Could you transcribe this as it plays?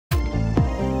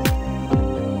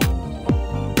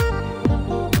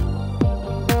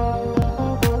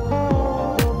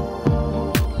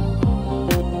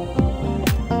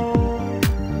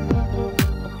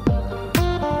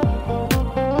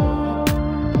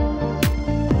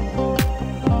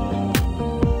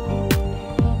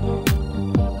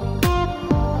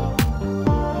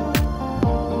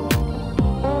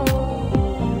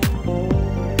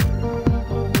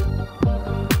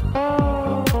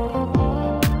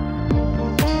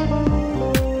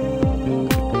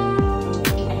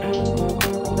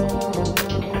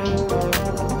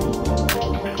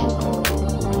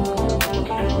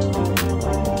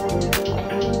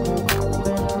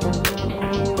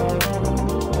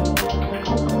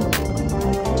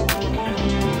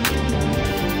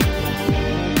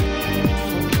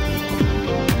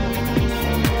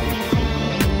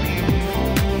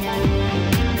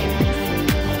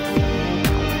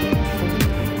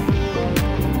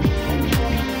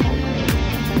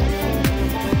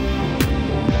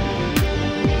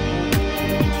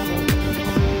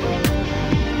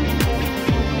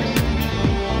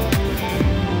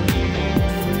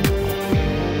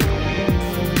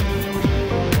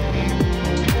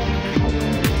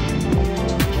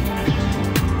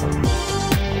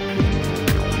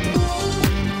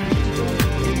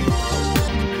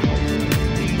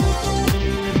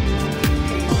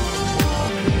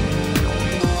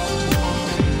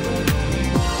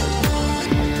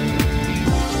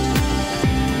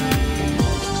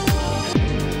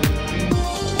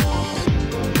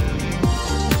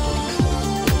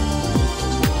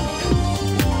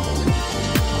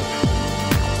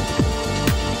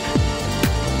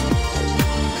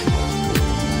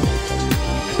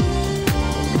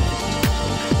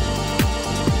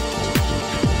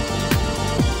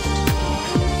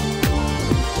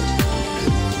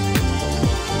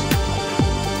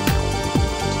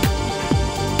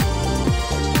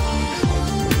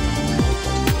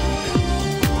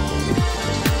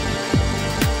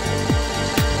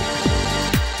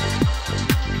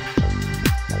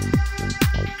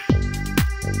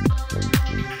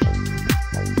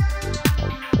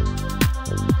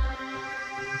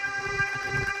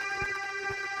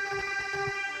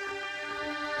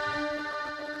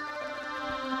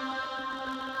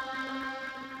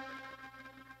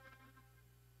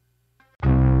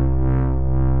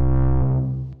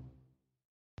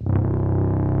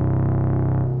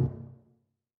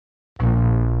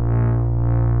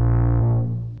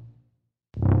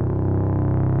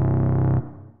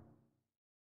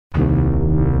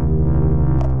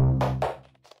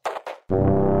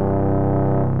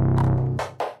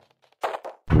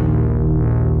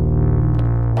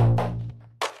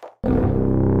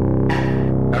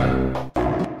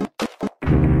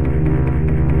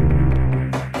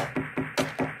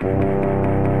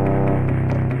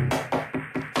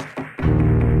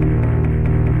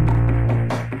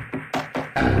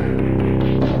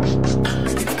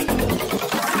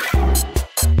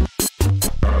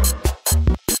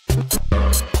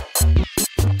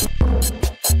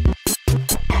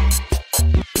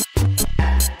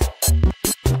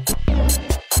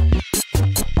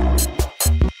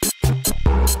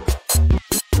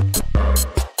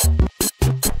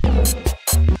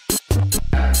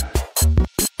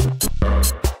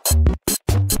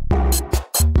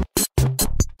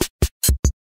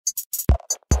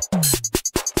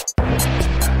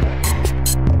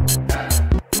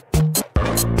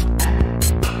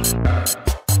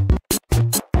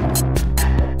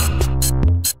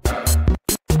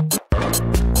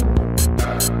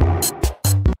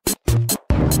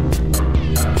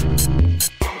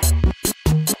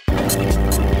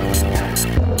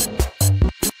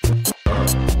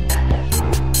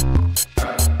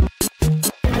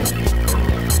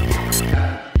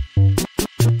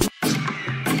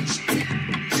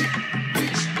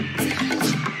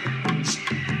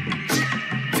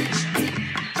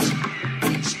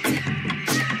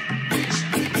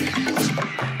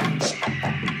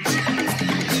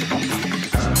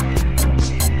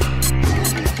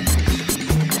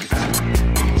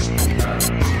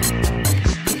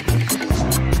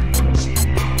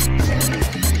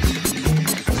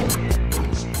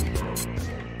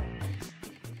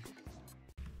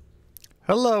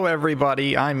Hello,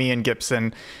 everybody. I'm Ian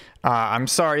Gibson. I'm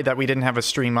sorry that we didn't have a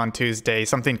stream on Tuesday.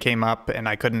 Something came up and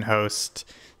I couldn't host.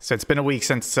 So it's been a week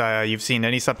since you've seen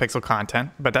any Subpixel content,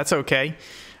 but that's okay.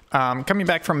 Coming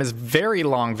back from his very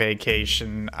long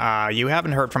vacation, you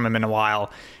haven't heard from him in a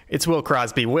while. It's Will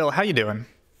Crosby. Will, how you doing?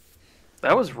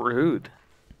 That was rude.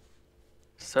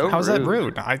 So How's that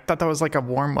rude? I thought that was like a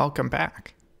warm welcome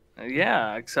back.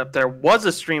 Yeah, except there was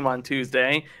a stream on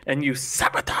Tuesday, and you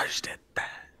sabotaged it.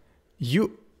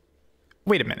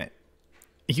 Wait a minute.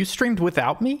 You streamed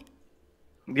without me?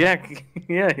 Yeah,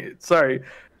 yeah, sorry.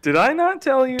 Did I not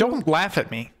tell you? Don't laugh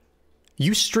at me.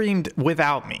 You streamed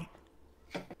without me.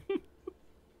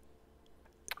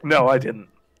 No, I didn't.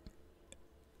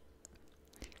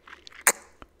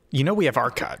 You know we have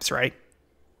archives, right?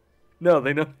 No,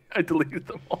 they know I deleted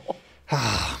them all.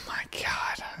 Oh, my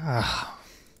God. Oh.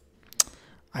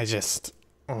 I just...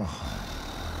 Oh.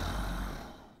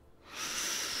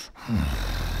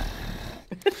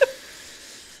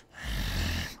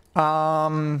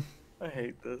 I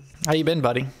hate this. How you been,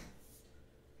 buddy?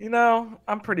 You know,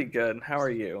 I'm pretty good. How are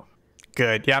you?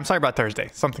 Good. Yeah, I'm sorry about Thursday.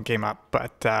 Something came up,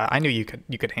 but I knew you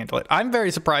could handle it. I'm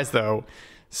very surprised though.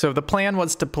 So the plan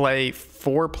was to play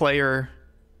 4-player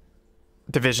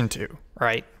Division 2,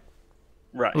 right?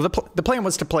 Right. Well, the plan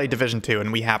was to play Division 2,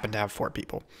 and we happened to have 4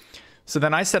 people. So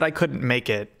then I said I couldn't make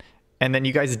it, and then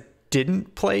you guys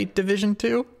didn't play Division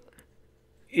 2?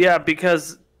 Yeah,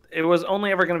 because it was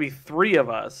only ever going to be 3 of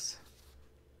us.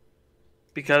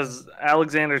 Because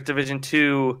Alexander's Division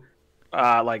 2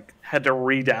 had to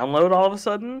re-download all of a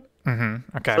sudden.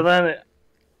 Mm-hmm. Okay. So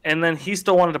then he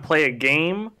still wanted to play a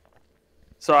game.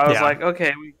 So I was like,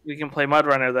 okay, we can play Mud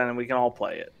Runner then, and we can all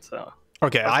play it. So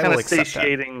okay, I will accept that.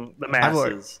 Satiating the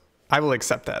masses. I will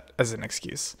accept that as an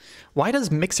excuse. Why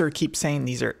does Mixer keep saying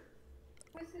these are...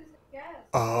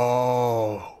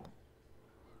 Oh.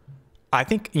 I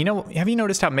think, have you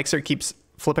noticed how Mixer keeps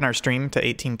flipping our stream to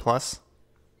 18 plus?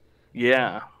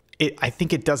 Yeah. I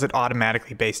think it does it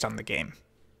automatically based on the game.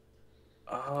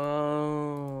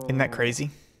 Oh. Isn't that crazy?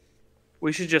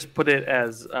 We should just put it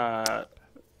as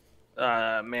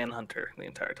Manhunter the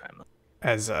entire time.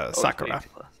 As Sakura.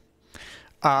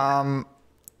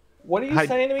 What are you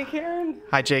saying to me, Karen?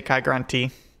 Hi, Jake. Hi,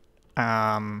 Grunty.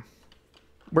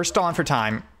 We're stalling for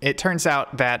time. It turns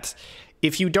out that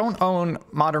if you don't own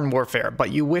Modern Warfare,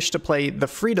 but you wish to play the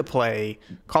free-to-play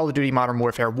Call of Duty Modern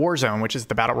Warfare Warzone, which is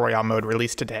the Battle Royale mode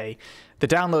released today, the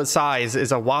download size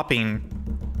is a whopping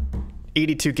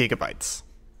 82 gigabytes.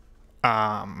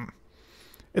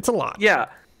 It's a lot. Yeah.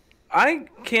 I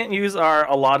can't use our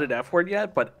allotted F word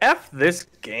yet, but F this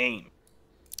game.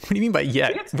 What do you mean by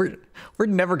yet? We're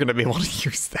never going to be able to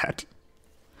use that.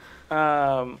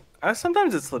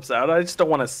 Sometimes it slips out. I just don't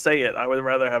want to say it. I would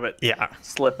rather have it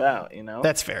slip out,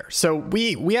 That's fair. So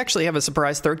we actually have a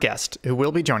surprise third guest who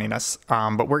will be joining us,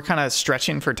 but we're kind of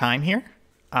stretching for time here.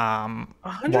 While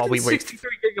we wait. 163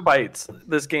 gigabytes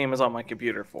this game is on my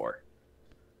computer for.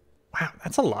 Wow,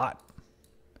 that's a lot.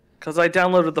 Because I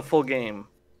downloaded the full game.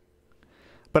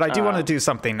 But I do want to do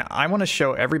something. I want to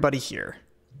show everybody here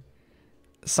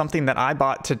something that I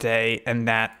bought today, and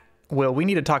that, we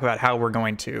need to talk about how we're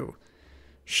going to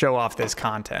show off this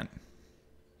content.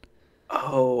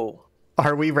 Oh.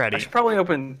 Are we ready? I should probably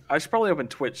open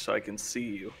Twitch so I can see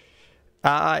you.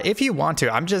 If you want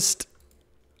to.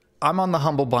 I'm on the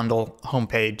Humble Bundle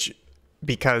homepage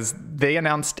because they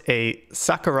announced a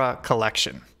Sakura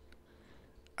collection.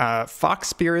 Fox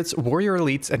Spirits, Warrior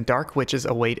Elites, and Dark Witches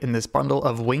await in this bundle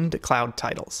of Winged Cloud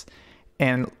titles.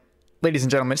 And ladies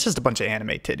and gentlemen, it's just a bunch of anime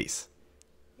titties.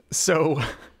 So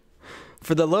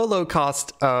for the low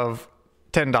cost of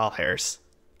 $10,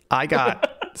 I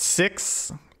got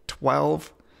 6,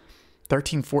 12,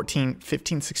 13, 14,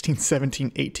 15, 16,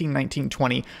 17, 18, 19,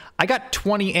 20. I got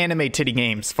 20 anime titty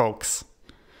games, folks.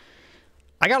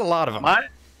 I got a lot of them.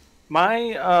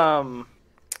 My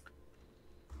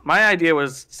idea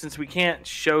was, since we can't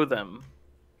show them,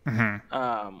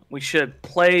 we should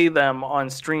play them on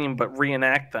stream but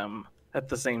reenact them at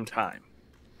the same time.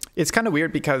 It's kind of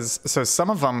weird because some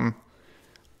of them,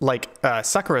 like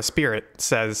Sakura Spirit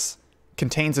says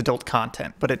contains adult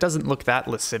content, but it doesn't look that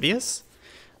lascivious.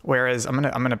 Whereas I'm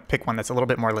gonna pick one that's a little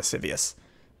bit more lascivious.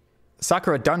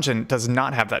 Sakura Dungeon does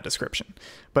not have that description,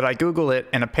 but I Google it,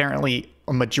 and apparently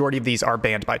a majority of these are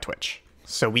banned by Twitch,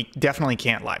 so we definitely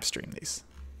can't live stream these.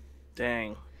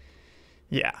 Dang.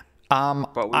 Yeah.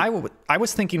 I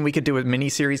was thinking we could do a mini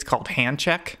series called Hand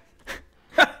Check.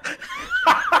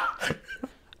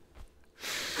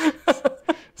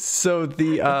 So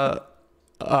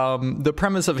The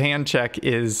premise of Hand Check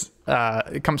is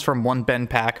it comes from one Ben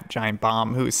Pack, Giant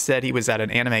Bomb, who said he was at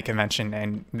an anime convention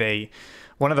and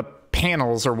one of the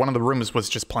panels or one of the rooms was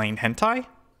just playing hentai.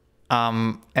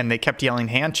 And they kept yelling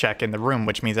hand check in the room,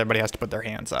 which means everybody has to put their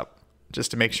hands up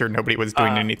just to make sure nobody was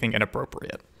doing anything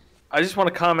inappropriate. I just want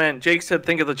to comment. Jake said,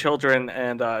 think of the children,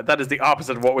 and that is the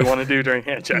opposite of what we want to do during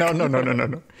hand check.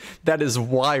 No. That is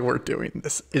why we're doing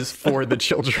this, is for the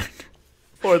children.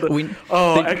 For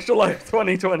the Extra Life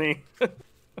 2020.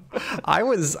 I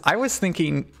was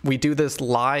thinking we do this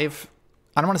live.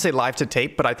 I don't want to say live to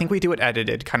tape, but I think we do it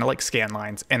edited, kind of like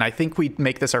Scanlines. And I think we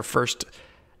make this our first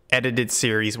edited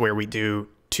series where we do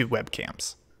 2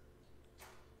 webcams.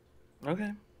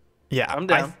 Okay. Yeah, I'm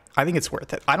down. I think it's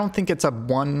worth it. I don't think it's I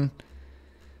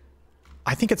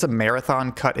think it's a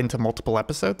marathon cut into multiple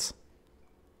episodes.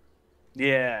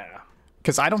 Yeah.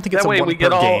 Because I don't think it's a one per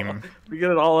game. We get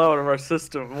it all out of our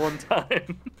system one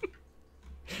time.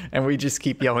 And we just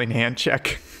keep yelling hand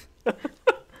check.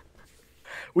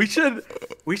 We should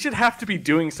have to be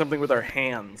doing something with our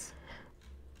hands.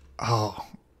 Oh.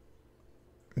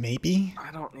 Maybe?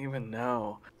 I don't even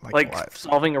know. Like what?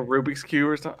 Solving a Rubik's Cube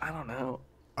or something? I don't know.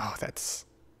 Oh, that's...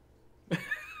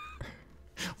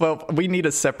 Well, we need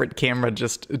a separate camera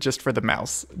just for the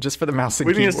mouse. Just for the mouse and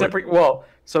keyboard. We need a separate... Well,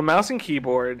 so mouse and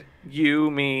keyboard, you,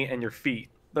 me, and your feet.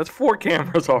 That's 4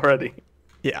 cameras already.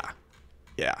 Yeah.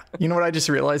 Yeah. You know what I just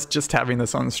realized? Just having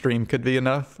this on stream could be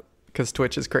enough. Because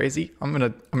Twitch is crazy. I'm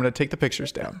gonna take the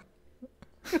pictures down.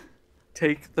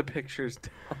 Take the pictures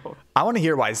down. I want to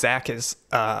hear why Zach is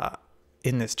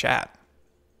in this chat.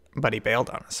 But he bailed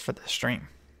on us for the stream.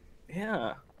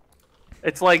 Yeah.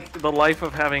 It's like the life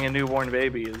of having a newborn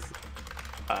baby is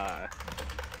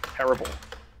terrible.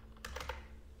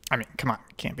 I mean, come on,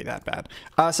 it can't be that bad.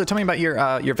 So tell me about your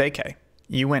vacay.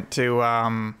 You went to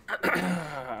I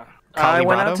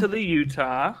went out to the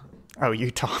Utah. Oh,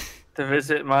 Utah. To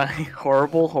visit my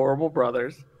horrible, horrible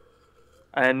brothers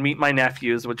and meet my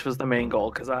nephews, which was the main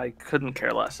goal because I couldn't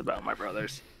care less about my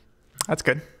brothers. That's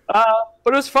good. But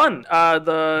it was fun.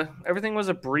 Everything was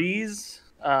a breeze.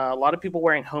 A lot of people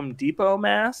wearing Home Depot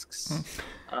masks.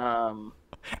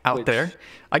 Out there.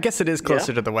 I guess it is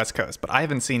closer to the West Coast, but I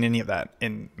haven't seen any of that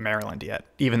in Maryland yet,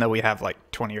 even though we have like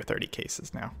 20 or 30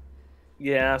 cases now.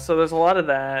 Yeah, so there's a lot of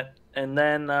that. And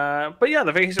then, but yeah,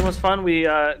 the vacation was fun. We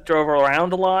drove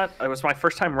around a lot. It was my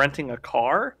first time renting a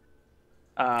car,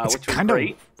 which was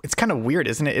great. It's kind of weird,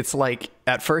 isn't it? It's like,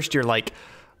 at first you're like,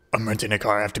 I'm renting a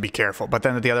car, I have to be careful. But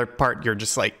then at the other part, you're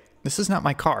just like, this is not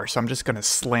my car, so I'm just going to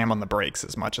slam on the brakes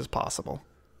as much as possible.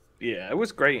 Yeah, it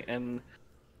was great. And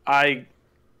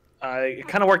it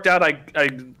kind of worked out. I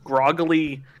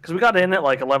groggily, because we got in at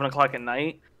like 11 o'clock at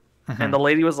night, and the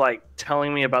lady was like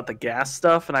telling me about the gas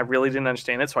stuff, and I really didn't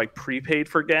understand it, so I prepaid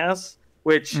for gas,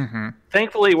 which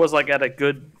thankfully was like at a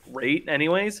good rate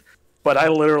anyways. But I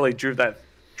literally drove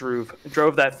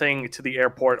that thing to the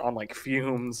airport on like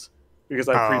fumes because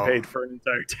I prepaid for an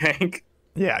entire tank.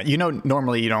 Yeah,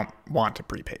 normally you don't want to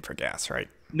prepay for gas, right?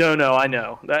 No, I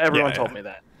know. Everyone told me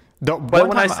that. But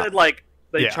when I said like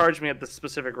they charged me at the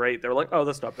specific rate, they were like, "Oh,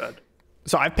 that's not bad."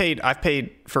 So I've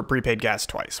paid for prepaid gas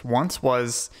twice. Once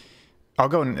was, I'll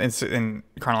go in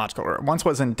chronological order. Once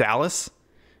was in Dallas,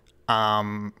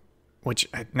 which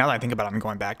now that I think about it, I'm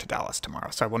going back to Dallas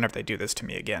tomorrow. So I wonder if they do this to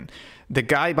me again. The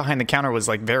guy behind the counter was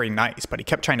like very nice, but he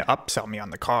kept trying to upsell me on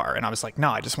the car. And I was like,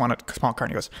 no, I just want a small car.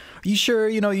 And he goes, are you sure?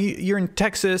 You're in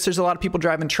Texas. There's a lot of people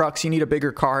driving trucks. You need a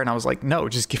bigger car. And I was like, no,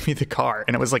 just give me the car.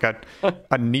 And it was like a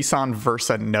Nissan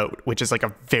Versa Note, which is like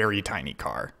a very tiny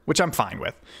car, which I'm fine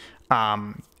with.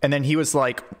 And then he was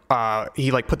like, he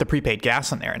like put the prepaid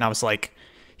gas in there. And I was like,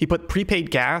 he put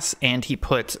prepaid gas and he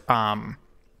put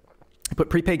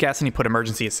prepaid gas and he put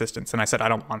emergency assistance. And I said, I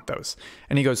don't want those.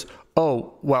 And he goes,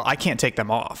 oh, well, I can't take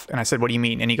them off. And I said, what do you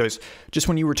mean? And he goes, just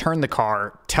when you return the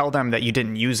car, tell them that you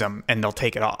didn't use them and they'll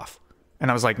take it off.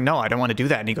 And I was like, no, I don't want to do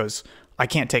that. And he goes, I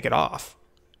can't take it off.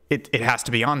 It has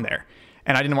to be on there.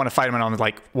 And I didn't want to fight him. And I was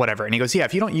like, whatever. And he goes, yeah,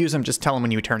 if you don't use them, just tell them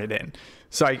when you turn it in.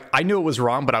 So I knew it was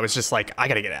wrong, but I was just like, I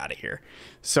got to get out of here.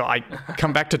 So I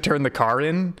come back to turn the car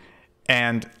in.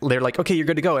 And they're like, okay, you're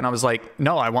good to go. And I was like,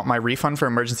 no, I want my refund for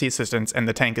emergency assistance and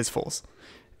the tank is full.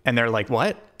 And they're like,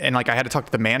 what? And like, I had to talk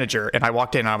to the manager and I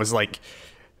walked in and I was like,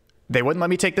 they wouldn't let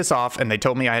me take this off. And they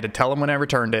told me I had to tell them when I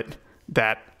returned it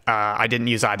that I didn't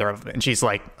use either of them. And she's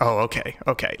like, oh,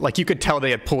 okay. Like you could tell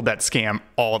they had pulled that scam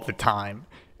all the time.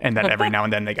 And then every now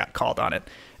and then they got called on it.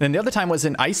 And then the other time was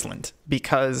in Iceland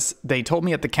because they told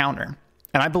me at the counter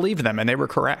and I believed them and they were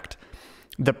correct.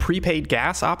 The prepaid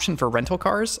gas option for rental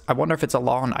cars, I wonder if it's a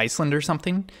law in Iceland or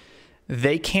something.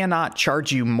 They cannot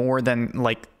charge you more than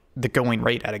like the going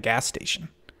rate at a gas station.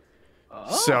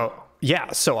 Oh. So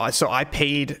yeah, so I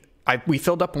paid. We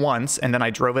filled up once, and then I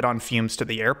drove it on fumes to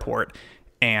the airport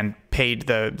and paid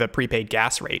the prepaid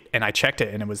gas rate, and I checked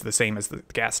it, and it was the same as the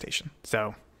gas station.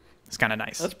 So it's kind of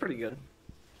nice. That's pretty good.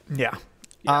 Yeah.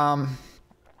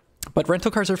 But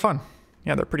rental cars are fun.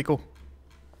 Yeah, they're pretty cool.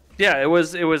 Yeah, it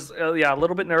was yeah, a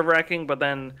little bit nerve-wracking, but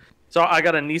then so I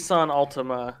got a Nissan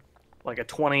Altima, like a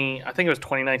 20, I think it was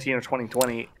 2019 or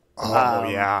 2020. Oh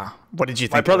yeah. What did you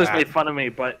think? My brothers of that? made fun of me,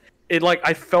 but it like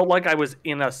I felt like I was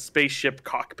in a spaceship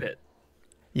cockpit.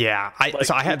 Yeah,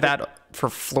 so I had that for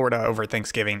Florida over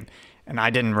Thanksgiving, and I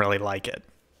didn't really like it.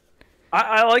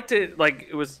 I liked it. Like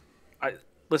it was.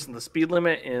 Listen, the speed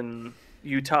limit in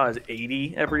Utah is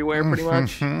 80 everywhere, pretty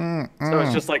much. So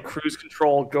it's just like cruise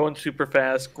control, going super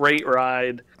fast, great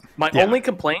ride. My only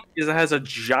complaint is it has a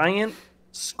giant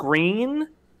screen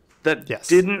that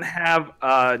didn't have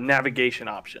a navigation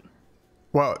option.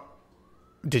 Well,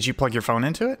 did you plug your phone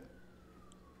into it?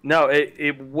 No,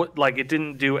 it would like it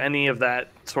didn't do any of that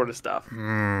sort of stuff.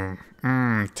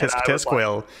 Tisk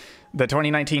will. The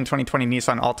 2019-2020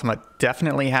 Nissan Altima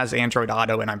definitely has Android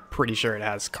Auto, and I'm pretty sure it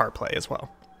has CarPlay as well.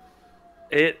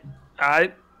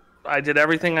 I did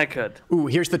everything I could. Ooh,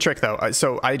 here's the trick though.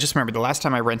 So I just remember the last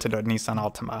time I rented a Nissan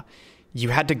Altima, you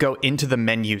had to go into the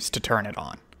menus to turn it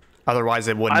on. Otherwise,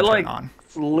 it wouldn't turn on.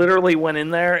 Literally went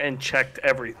in there and checked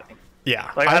everything.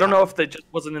 Yeah. Like I don't know if they just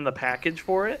wasn't in the package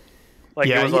for it. Like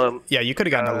yeah, it was you could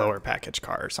have gotten a lower package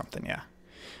car or something, yeah.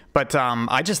 But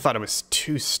I just thought it was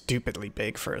too stupidly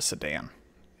big for a sedan.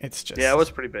 It's just it was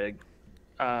pretty big.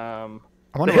 I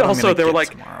wonder they were like,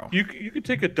 tomorrow. You could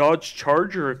take a Dodge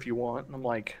Charger if you want. And I'm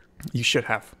like, you should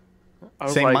have.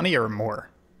 Same money or more?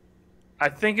 I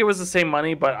think it was the same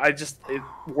money, but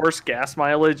worse gas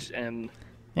mileage and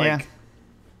like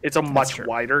it's a much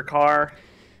wider car.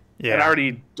 Yeah, and I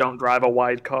already don't drive a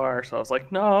wide car, so I was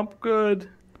like, no, I'm good.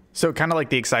 So kind of like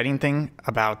the exciting thing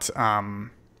about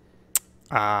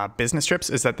business trips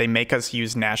is that they make us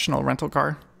use National rental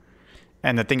car.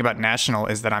 And the thing about National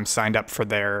is that I'm signed up for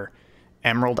their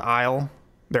Emerald Aisle,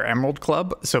 their Emerald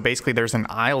Club. So basically there's an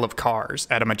aisle of cars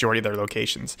at a majority of their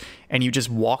locations. And you just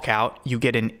walk out, you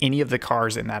get in any of the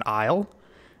cars in that aisle,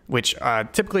 which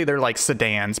typically they're like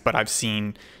sedans, but I've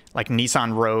seen like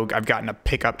Nissan Rogue. I've gotten a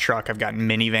pickup truck. I've gotten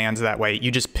minivans that way. You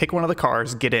just pick one of the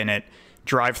cars, get in it,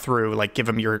 drive through, like give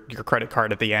them your credit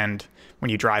card at the end when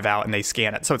you drive out, and they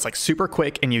scan it. So it's like super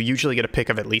quick, and you usually get a pick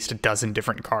of at least a dozen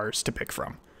different cars to pick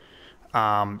from.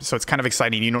 So it's kind of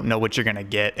exciting. You don't know what you're going to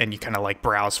get, and you kind of like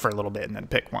browse for a little bit and then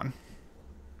pick one.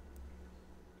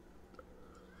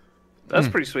 That's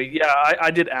pretty sweet. Yeah,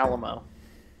 I did Alamo.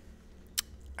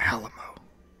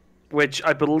 Which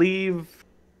I believe...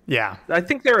 Yeah. I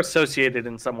think they're associated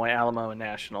in some way, Alamo and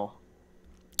National.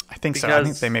 I think so. I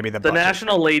think they may be the budget.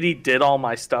 National lady did all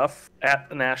my stuff at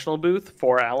the National booth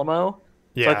for Alamo.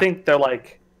 Yeah. So I think they're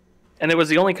like, and it was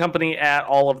the only company at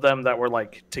all of them that were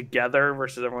like together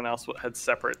versus everyone else had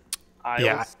separate aisles.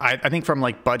 Yeah, I think from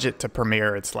like budget to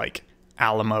premier, it's like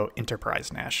Alamo,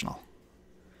 Enterprise, National.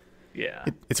 Yeah.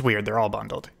 It's weird. They're all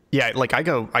bundled. Yeah, like I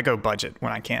go budget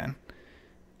when I can.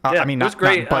 Yeah, I mean, not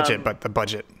budget, but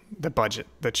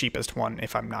the cheapest one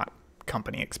if I'm not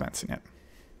company expensing it.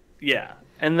 Yeah.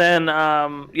 And then,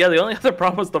 the only other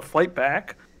problem was the flight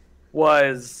back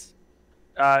was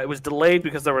it was delayed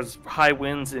because there was high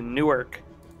winds in Newark.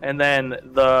 And then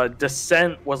the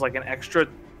descent was like an extra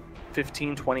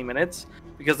 15, 20 minutes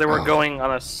because they were going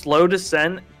on a slow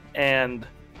descent and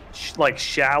like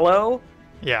shallow.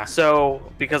 Yeah. So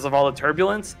because of all the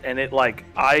turbulence, and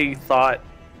I thought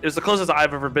it was the closest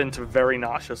I've ever been to very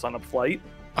nauseous on a flight.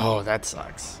 Oh, that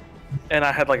sucks. And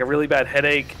I had like a really bad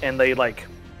headache, and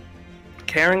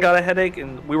Karen got a headache,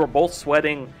 and we were both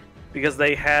sweating because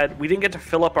we didn't get to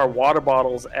fill up our water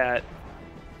bottles at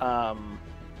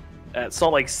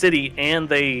Salt Lake City, and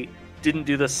they didn't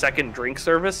do the second drink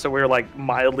service, so we were like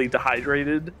mildly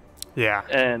dehydrated. Yeah.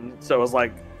 And so it was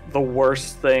like the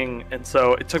worst thing, and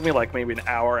so it took me like maybe an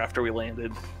hour after we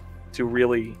landed to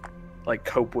really like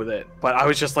cope with it. But I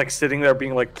was just like sitting there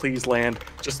being like, please land,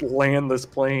 just land this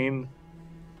plane.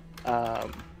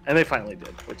 And they finally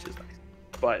did, which is nice.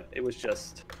 But it was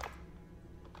just,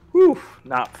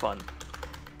 not fun.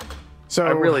 So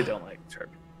I really don't like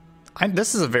turbulence.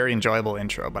 This is a very enjoyable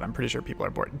intro, but I'm pretty sure people are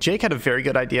bored. Jake had a very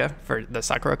good idea for the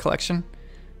Sakura collection,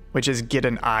 which is get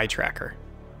an eye tracker.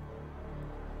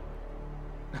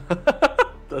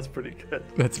 That's pretty good.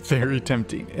 That's very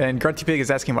tempting. And Grunty Pig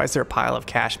is asking, why is there a pile of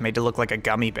cash made to look like a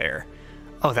gummy bear?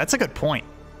 Oh, that's a good point.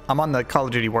 I'm on the Call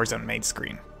of Duty Warzone main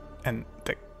screen, and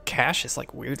the cache is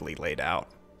like weirdly laid out.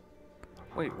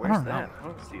 Wait, where's that? I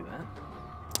don't see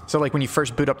that. So like when you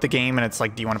first boot up the game and it's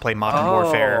like, do you want to play Modern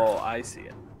Warfare? Oh, I see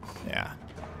it. Yeah.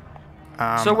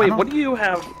 So wait, what do you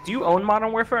have? Do you own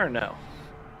Modern Warfare or no?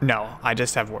 No, I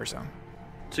just have Warzone.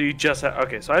 So you just have,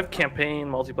 okay, so I have campaign,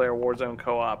 multiplayer, Warzone,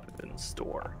 co-op, and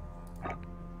store.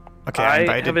 Okay, I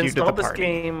invited have you to the installed this party.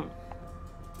 game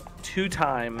 2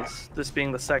 times, this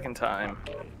being the 2nd time,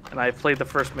 and I've played the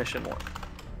first mission once.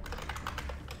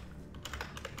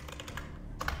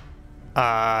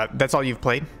 That's all you've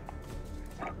played?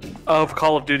 Of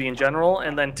Call of Duty in general,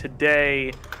 and then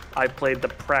today I played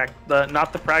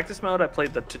not the practice mode, I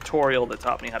played the tutorial that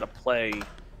taught me how to play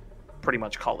pretty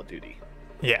much Call of Duty.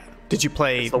 Yeah. Did you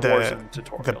play It's the Warzone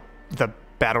tutorial. the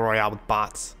Battle Royale with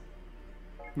bots?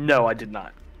 No, I did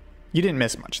not. You didn't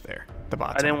miss much there. The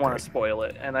bots. I didn't aren't want great. to spoil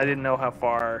it, and I didn't know how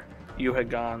far you had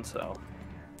gone, so.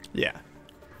 Yeah.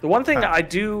 The one thing I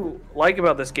do like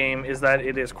about this game is that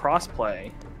it is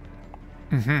cross-play,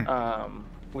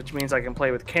 which means I can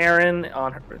play with Karen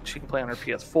on her. She can play on her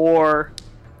PS4.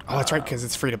 Oh, that's right, because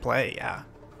it's free to play. Yeah.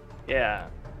 Yeah.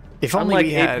 If only Unlike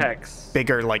we had Apex.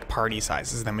 bigger like party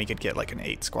sizes, then we could get like an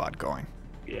 8 squad going.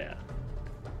 Yeah.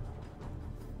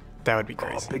 That would be Oh,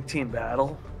 crazy. big team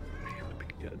battle. Man, that would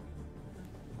be good.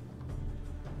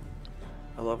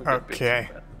 I love a good big team Okay.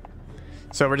 battle.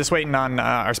 So we're just waiting on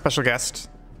our special guest.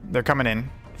 They're coming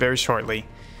in very shortly.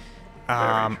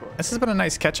 Very shortly. This has been a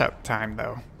nice catch-up time,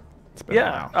 though. It's been a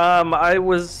Yeah. while. I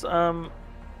was.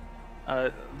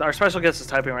 Our special guest is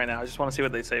typing right now. I just want to see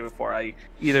what they say before I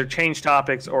either change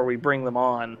topics or we bring them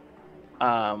on.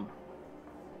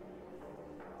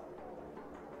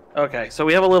 Okay, so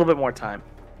we have a little bit more time.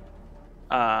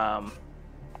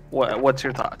 What's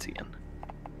your thoughts, Ian?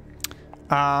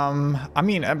 I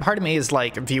mean, part of me is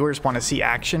like viewers want to see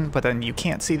action, but then you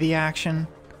can't see the action.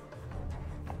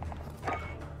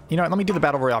 You know what? Let me do the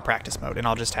Battle Royale practice mode, and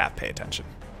I'll just half pay attention.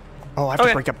 Oh, I have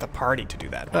to break up the party to do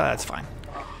that. That's fine.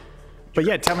 But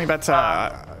yeah, tell me about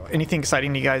anything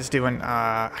exciting you guys doing.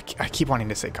 I keep wanting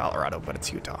to say Colorado, but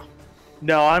it's Utah.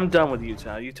 No, I'm done with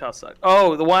Utah. Utah sucks.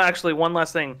 Oh, one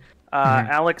last thing.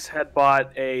 Alex had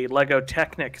bought a Lego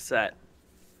Technic set,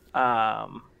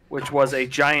 which was a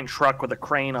giant truck with a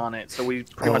crane on it. So we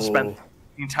pretty much spent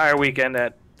the entire weekend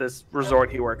at this resort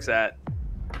he works at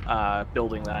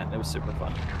building that. It was super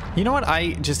fun. You know what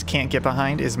I just can't get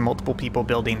behind is multiple people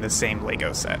building the same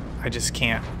Lego set. I just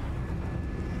can't.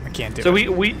 I can't do it. So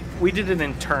we did it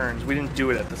in turns. We didn't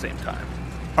do it at the same time.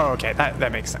 Oh, okay.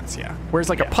 That makes sense, yeah. Whereas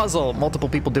like a puzzle, multiple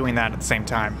people doing that at the same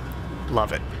time.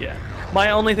 Love it. Yeah.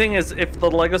 My only thing is if the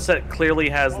Lego set clearly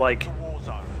has like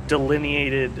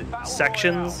delineated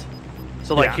sections.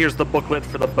 So like here's the booklet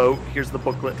for the boat, here's the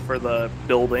booklet for the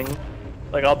building.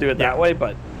 Like I'll do it that way,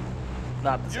 but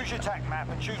not the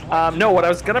same. No, what I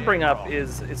was gonna bring up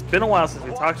is it's been a while since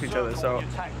we talked to each other, so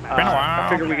I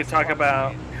figured we could talk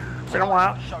about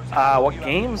what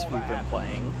games we've been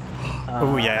playing.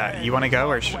 Oh yeah, you want to go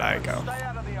or should I go?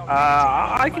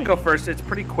 I can go first. It's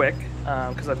pretty quick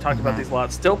because I've talked about these a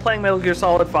lot. Still playing Metal Gear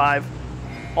Solid 5.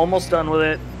 Almost done with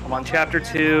it. I'm on Chapter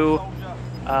 2.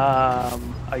 Oh,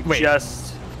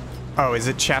 is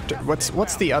it chapter?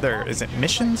 What's the other? Is it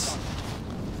missions?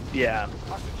 Yeah.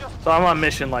 So I'm on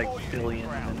mission like billion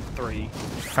and 3.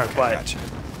 Okay, but gotcha.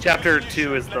 Chapter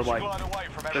 2 is the like.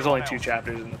 There's only 2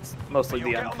 chapters and it's mostly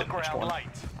the unfinished one.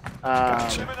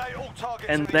 Gotcha.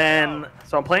 And then,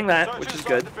 so I'm playing that, which is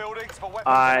good.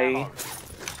 I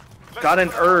got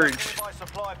an urge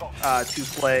to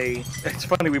play. It's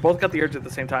funny, we both got the urge at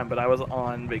the same time, but I was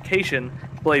on vacation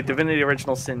to play Divinity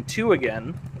Original Sin 2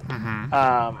 again.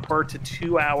 For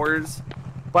 2 hours.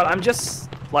 But I'm just,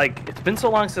 like, it's been so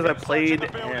long since I played,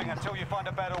 and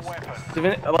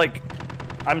like,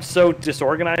 I'm so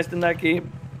disorganized in that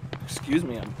game. Excuse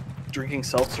me, I'm drinking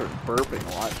seltzer and burping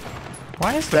a lot.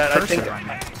 Why is that cursor on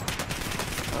me?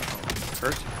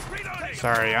 Cursor?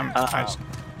 Sorry, It's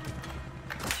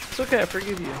okay, I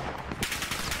forgive you.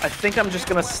 I think I'm just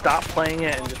gonna stop playing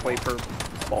it and just wait for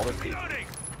Baldur's Gate.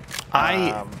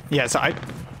 So I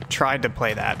tried to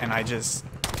play that and I just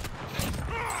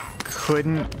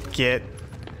couldn't get.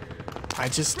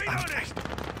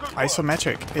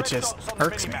 Isometric. It just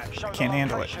irks me. I can't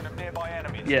handle it.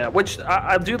 Yeah, which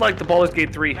I do like. The Baldur's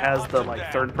Gate 3 has the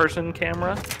like third-person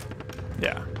camera.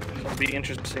 Yeah. It'll be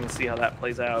interesting to see how that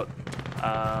plays out.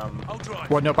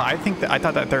 Well, no, but I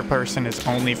thought that third person is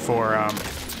only for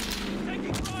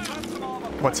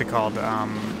what's it called?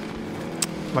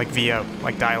 Like VO,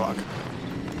 like dialogue.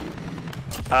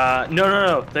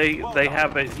 No. They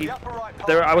have it.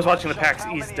 I was watching the PAX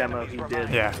East demo he did.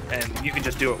 Yeah. And you can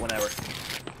just do it whenever.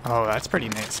 Oh, that's pretty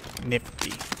nice,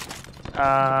 nifty.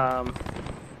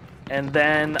 And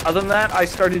then, other than that, I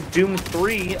started Doom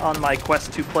 3 on my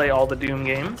quest to play all the Doom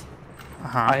games.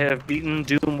 I have beaten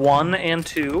Doom 1 and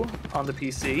 2 on the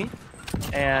PC.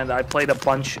 And I played a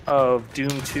bunch of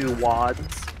Doom 2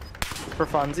 WADs for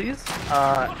funsies.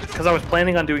 Because I was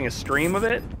planning on doing a stream of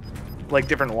it, like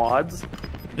different WADs.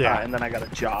 Yeah. And then I got a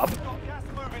job.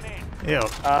 Ew.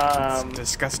 That's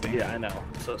disgusting. Yeah, I know.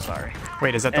 So sorry.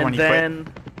 Wait, is that the one you quit? And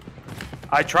then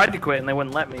I tried to quit and they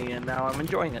wouldn't let me, and now I'm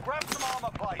enjoying it.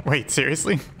 Wait,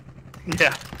 seriously?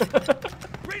 Yeah.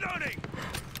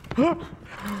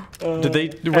 Did they?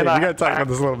 Wait, we gotta talk about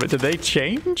this a little bit. Did they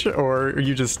change, or are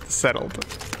you just settled?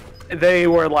 They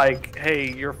were like,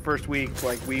 "Hey, your first week,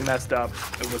 like, we messed up.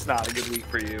 It was not a good week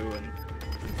for you," and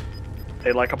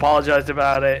they like apologized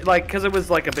about it, like, because it was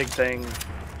like a big thing.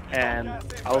 And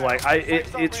I was like,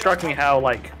 it struck me how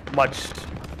like much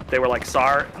they were like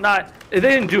sorry. They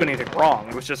didn't do anything wrong.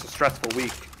 It was just a stressful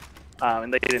week,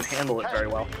 and they didn't handle it very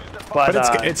well. But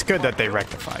it's good that they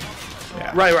rectified.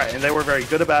 Yeah. Right. And they were very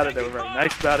good about it. They were very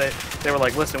nice about it. They were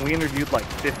like, listen, we interviewed like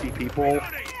 50 people,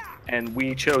 and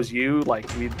we chose you.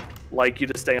 Like, we'd like you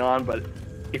to stay on, but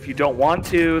if you don't want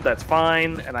to, that's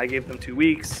fine. And I gave them 2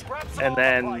 weeks, and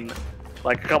then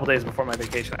like a couple days before my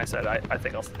vacation, I said, I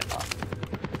think I'll stay on.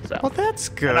 So, well, that's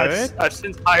good. I've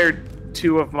since hired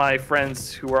 2 of my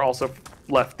friends who are also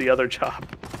left the other job.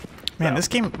 Man, this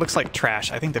game looks like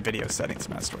trash. I think the video settings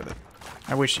messed with it.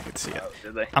 I wish you could see it. Oh,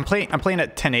 did they? I'm playing at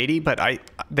 1080, but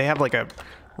they have like a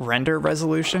render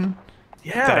resolution.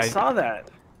 Yeah, I saw that.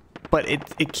 But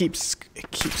it keeps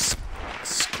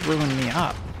screwing me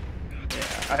up. Yeah,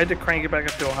 I had to crank it back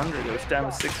up to 100. It was down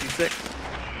to 66.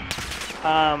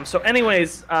 So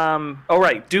anyways,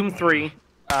 right, Doom 3.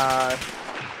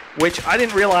 Which I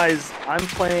didn't realize I'm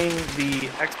playing the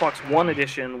Xbox One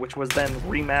edition, which was then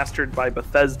remastered by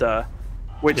Bethesda,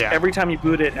 which every time you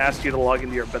boot it asks you to log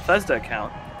into your Bethesda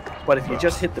account. But if you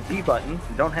just hit the B button,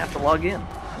 you don't have to log in.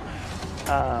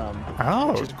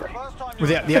 Which is great.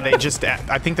 Well, yeah, they just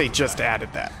I think they just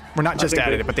added that. Well, not just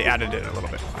added it, but they added it a little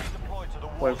bit.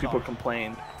 When people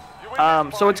complained.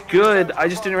 So it's good. I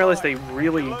just didn't realize they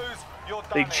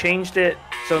changed it.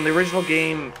 So in the original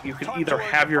game, you could either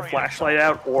have your flashlight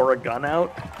out or a gun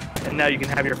out, and now you can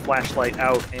have your flashlight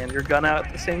out and your gun out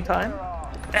at the same time.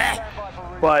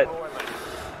 But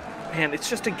man, it's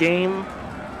just a game.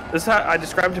 This is how I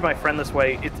described it to my friend this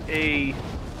way. It's a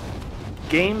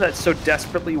game that so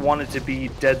desperately wanted to be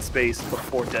Dead Space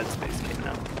before Dead Space came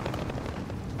out.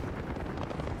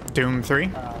 Doom 3?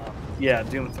 Yeah,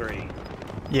 Doom 3.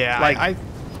 Yeah, like,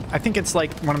 I think it's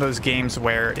like one of those games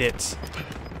where it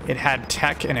had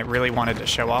tech and it really wanted to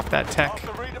show off that tech,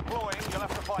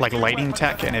 like lighting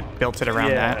tech, and it built it around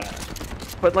that.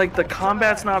 But like the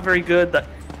combat's not very good.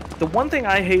 The one thing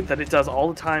I hate that it does all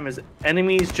the time is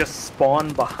enemies just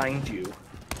spawn behind you.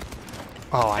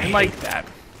 Oh, I hate that.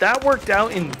 That worked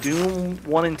out in Doom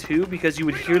 1 and 2 because you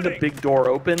would hear the big door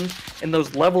open, and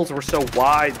those levels were so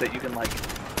wide that you can like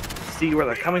see where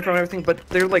they're coming from and everything, but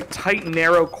they're like tight,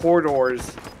 narrow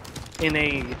corridors in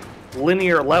a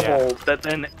linear level that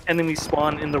then enemies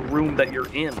spawn in the room that you're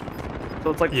in. So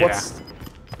it's like,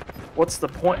 what's the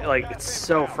point? Like, it's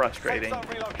so frustrating.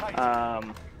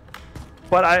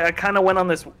 But I kind of went on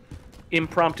this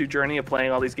impromptu journey of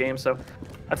playing all these games, so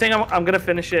I think I'm going to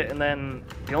finish it, and then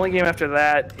the only game after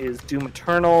that is Doom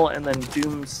Eternal, and then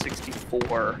Doom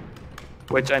 64,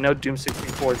 which I know Doom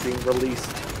 64 is being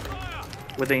released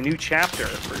with a new chapter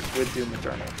with Doom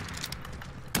Eternal.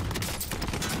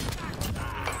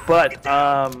 But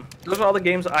those are all the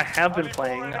games I have been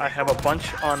playing. I have a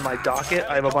bunch on my docket.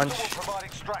 I have a bunch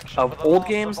of old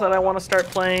games that I want to start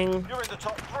playing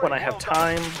when I have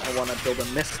time. I want to build a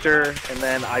Mister, and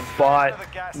then I bought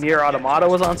Nier Automata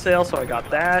was on sale, so I got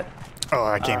that.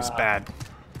 Oh, that game's bad.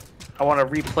 I want to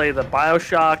replay the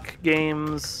BioShock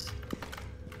games,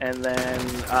 and then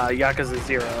Yakuza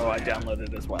 0 I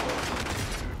downloaded as well.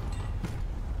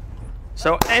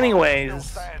 So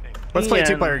anyways, let's play a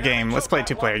two-player game. Let's play a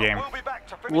two-player game.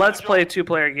 Let's play a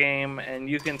two-player game, and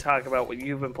you can talk about what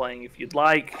you've been playing if you'd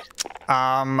like.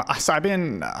 So I've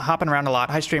been hopping around a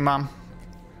lot. Hi, Stream Mom.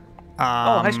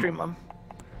 Hi, Stream Mom.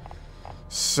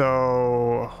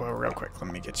 So, well, real quick,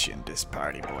 let me get you in this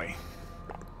party, boy.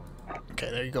 Okay,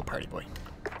 there you go, party boy.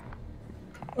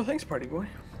 Oh, thanks, party boy.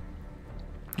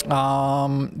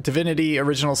 Divinity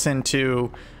Original Sin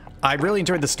 2. I really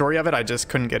enjoyed the story of it. I just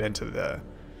couldn't get into the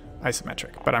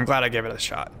isometric, but I'm glad I gave it a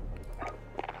shot.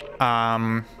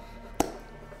 Oh,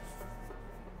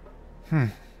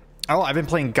 I've been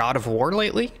playing God of War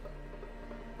lately.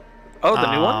 Oh,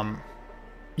 the new one?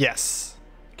 Yes.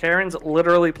 Karen's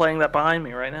literally playing that behind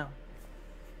me right now.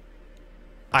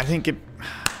 I think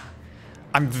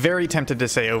I'm very tempted to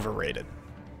say overrated.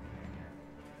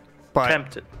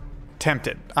 But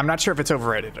tempted. I'm not sure if it's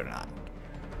overrated or not.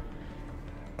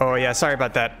 Oh yeah, sorry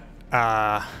about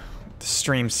that.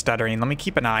 Stream stuttering. Let me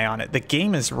keep an eye on it. The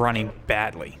game is running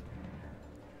badly.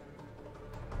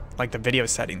 Like the video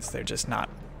settings, they're just not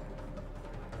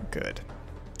good.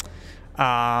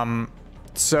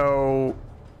 So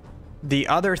the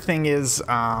other thing is,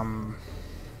 yeah,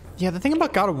 the thing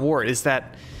about God of War is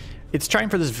that it's trying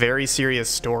for this very serious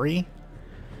story,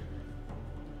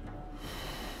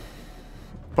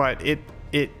 but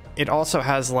it also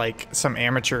has like some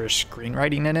amateurish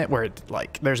screenwriting in it, where it,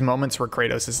 like, there's moments where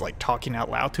Kratos is like talking out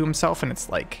loud to himself, and it's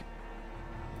like,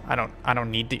 I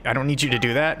don't need you to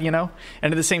do that, you know?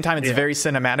 And at the same time, it's very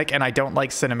cinematic, and I don't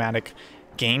like cinematic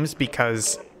games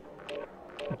because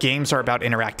games are about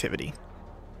interactivity,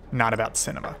 not about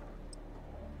cinema.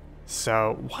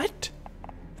 So, what?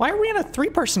 Why are we in a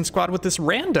 3-person squad with this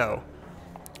rando?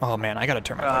 Oh man, I gotta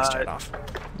turn my voice chat off.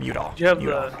 Mute all. Do you have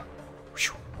Mute all.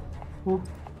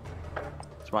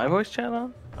 Is my voice chat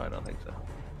on? Oh, I don't think so.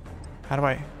 How do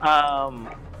I?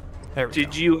 There we go.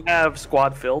 Did you have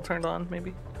squad fill turned on?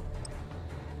 Maybe.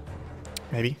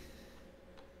 Maybe.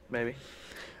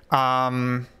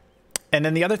 And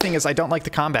then the other thing is I don't like the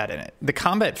combat in it. The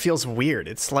combat feels weird.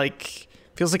 It's like,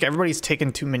 feels like everybody's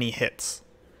taken too many hits,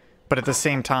 but at the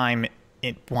same time,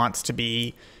 it wants to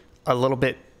be a little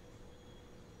bit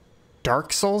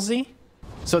Dark Soulsy.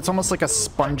 So it's almost like a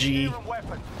spongy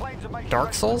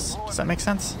Dark Souls. Does that make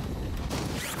sense?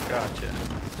 Gotcha.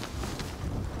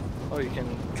 Oh, you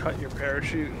can cut your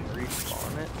parachute and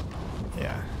respawn it.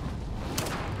 Yeah.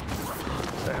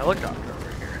 There's a helicopter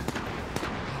over here.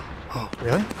 Oh,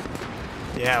 really?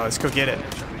 Yeah, let's go get it.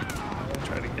 I'll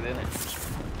try to get in it.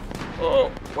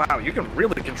 Oh, wow, you can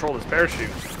really control this parachute.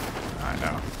 I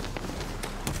know.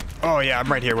 Oh yeah,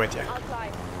 I'm right here with you.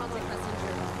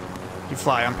 You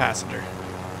fly, I'm passenger.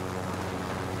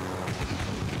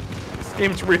 This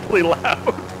game's really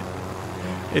loud.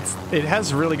 It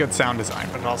has really good sound design,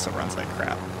 but it also runs like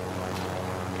crap.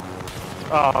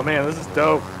 Oh man, this is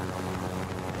dope.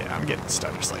 Yeah, I'm getting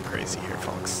stutters like crazy here,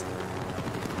 folks.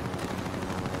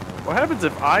 What happens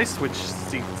if I switch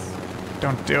seats?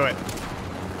 Don't do it.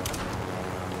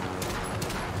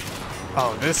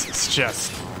 Oh, this is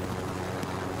just...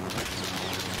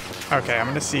 Okay, I'm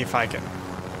gonna see if I can...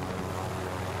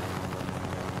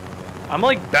 I'm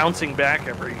like bouncing back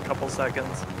every couple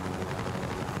seconds.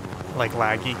 Like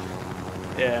laggy?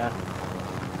 Yeah.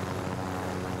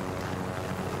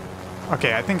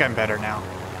 Okay, I think I'm better now.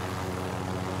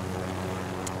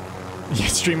 Yeah,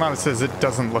 StreamOn says it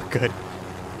doesn't look good.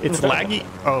 It's laggy?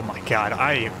 Oh my god,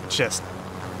 I just...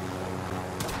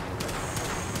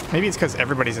 Maybe it's because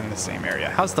everybody's in the same area.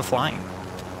 How's the flying?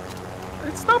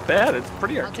 It's not bad. It's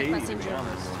pretty arcadey, to be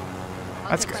honest.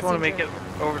 That's I good. just want to make it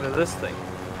over to this thing.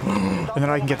 And then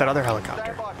I can get that other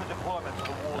helicopter.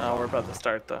 Oh, we're about to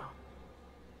start, though.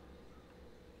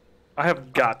 I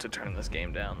have got to turn this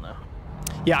game down, though.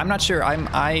 Yeah, I'm not sure.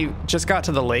 I just got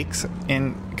to the lakes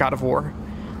in God of War,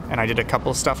 and I did a couple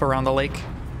of stuff around the lake.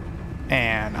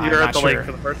 And I'm You're not at the sure. lake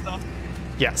for the first time?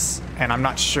 Yes, and I'm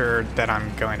not sure that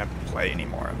I'm going to play any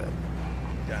more of it.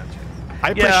 Gotcha. I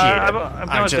appreciate it. I've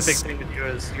noticed the big thing with you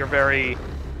is you're very,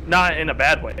 not in a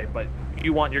bad way, but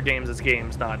you want your games as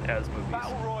games, not as movies.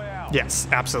 Yes,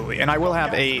 absolutely. And I will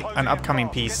have an upcoming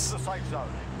piece.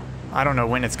 I don't know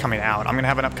when it's coming out. I'm going to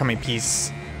have an upcoming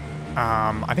piece.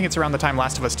 I think it's around the time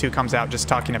Last of Us 2 comes out, just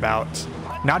talking about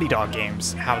Naughty Dog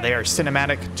games, how they are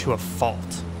cinematic to a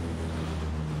fault.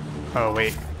 Oh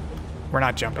wait, we're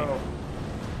not jumping. Oh.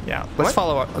 Yeah, let's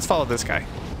follow this guy.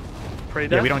 Pray Yeah,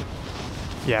 Death? we don't.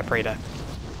 Yeah, pray death.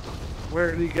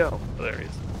 Where did he go? Oh, there he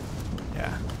is.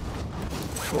 Yeah.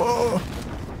 Whoa.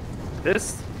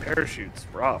 This parachute's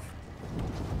rough.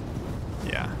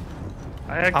 Yeah.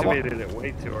 I activated it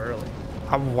way too early.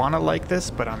 I want to like this,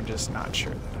 but I'm just not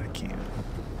sure that I can.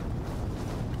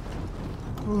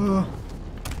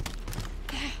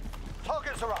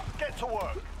 Targets are up. Get to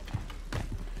work.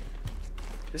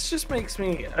 This just makes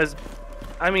me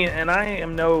I mean, and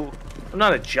I'm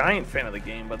not a giant fan of the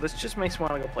game, but this just makes me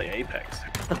want to go play Apex.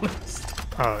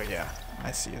 Oh yeah,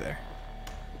 I see you there.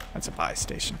 That's a buy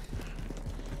station.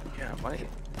 Yeah,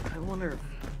 I wonder.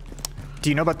 Do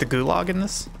you know about the gulag in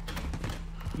this?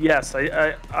 Yes,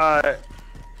 I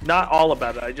not all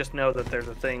about it. I just know that there's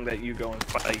a thing that you go and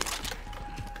fight.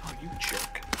 Oh, you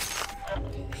jerk.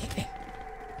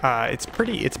 It's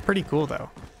pretty cool though.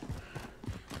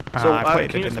 So I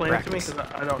played can you it in the explain it to me? practice.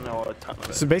 Because I don't know a ton of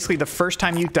it. So basically, the first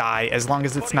time you die, as long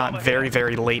as it's not very,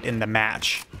 very late in the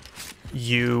match,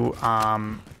 you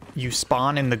you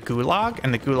spawn in the gulag,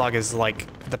 and the gulag is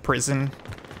like the prison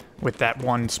with that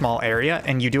one small area,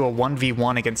 and you do a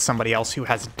 1v1 against somebody else who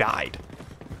has died.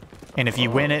 And if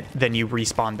you win it, then you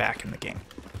respawn back in the game.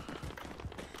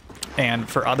 And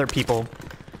for other people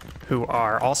who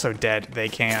are also dead, they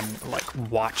can like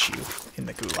watch you in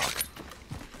the gulag.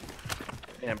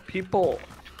 And people,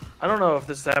 I don't know if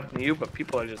this happened to you, but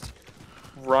people are just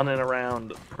running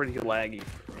around pretty laggy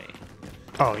for me.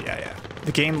 Oh yeah.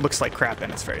 The game looks like crap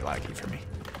and it's very laggy for me.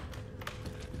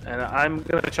 And I'm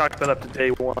gonna chalk that up to day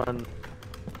one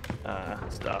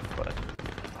stuff, but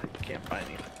I can't find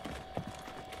anything.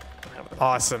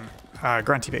 Awesome.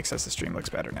 Grunty Bake says the stream looks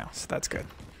better now, so that's good.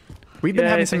 We've been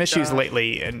having some issues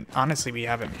lately, and honestly, we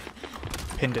haven't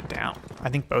pinned it down. I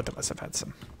think both of us have had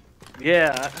some.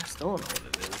 Yeah, I still don't know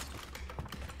what it is.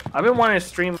 I've been wanting to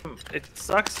stream. It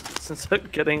sucks since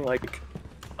getting like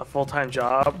a full-time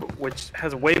job, which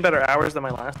has way better hours than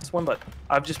my last one, but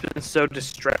I've just been so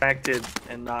distracted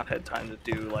and not had time to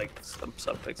do like some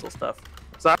Subpixel stuff.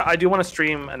 So I do want to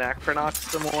stream an Acronox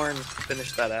some more and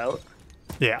finish that out.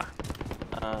 Yeah.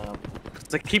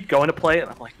 Cause I keep going to play it,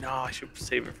 and I'm like, no, I should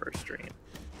save it for a stream.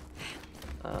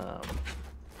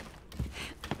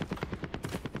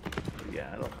 Yeah,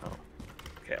 I don't know.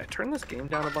 Okay, I turned this game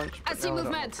down a bunch. I see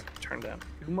movement. Turn down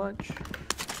too much.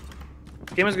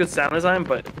 This game has good sound design,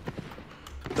 but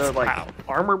the like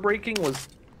armor breaking was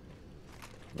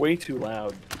way too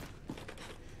loud.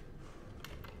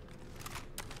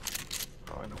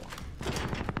 Oh, I know.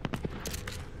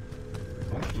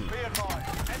 Be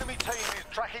advised, enemy team is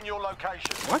tracking your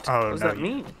location. What? Oh, what does that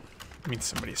mean? It means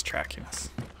somebody's tracking us.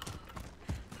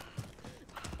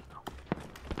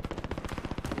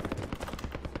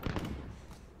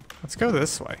 Let's go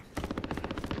this way.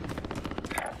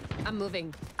 I'm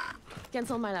moving.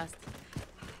 Cancel my last.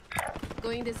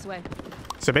 Going this way.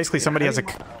 So basically, somebody has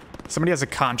a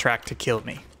contract to kill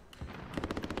me.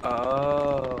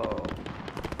 Oh.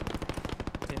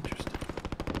 Interesting.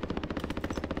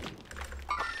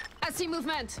 I see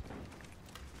movement.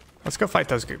 Let's go fight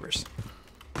those goobers.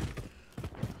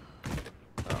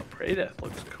 Oh, Prey Death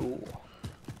looks cool.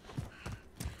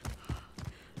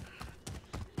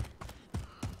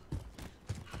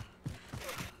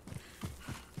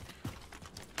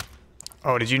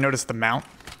 Oh, did you notice the mount?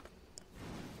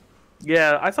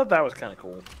 Yeah, I thought that was kind of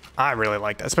cool. I really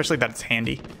like that, especially that it's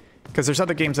handy. Because there's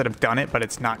other games that have done it, but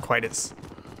it's not quite as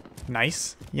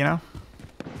nice, you know?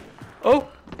 Oh!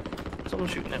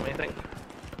 Someone's shooting at me, I think.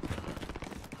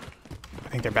 I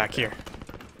think they're back here.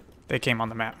 They came on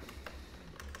the map.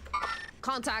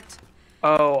 Contact.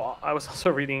 Oh, I was also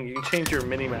reading you can change your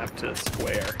mini-map to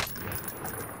square.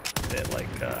 It, like,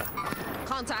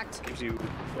 Contact. gives you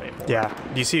way more. Yeah.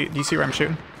 Do you see where I'm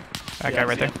shooting? That guy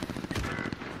right there?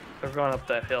 They're going up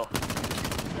that hill.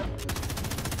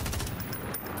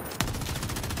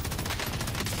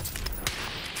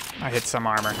 I hit some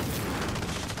armor.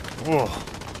 Whoa.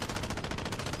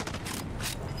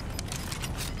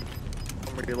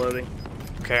 I'm reloading.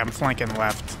 Okay, I'm flanking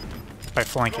left. By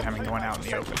flanking, I mean going out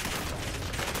in the open.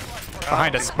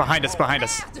 Behind us, behind us, behind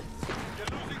us.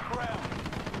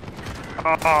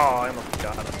 Oh, I almost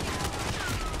got him.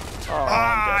 Oh,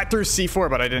 I threw C4,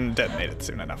 but I didn't detonate it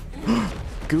soon enough.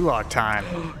 Gulag time.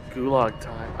 Gulag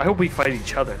time. I hope we fight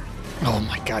each other. Oh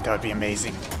my god, that would be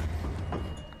amazing.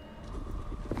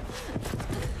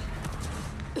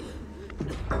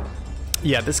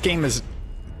 Yeah, this game is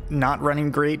not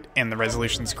running great, and the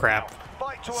resolution's crap,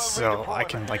 so I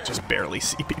can like just barely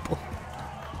see people.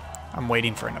 I'm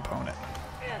waiting for an opponent.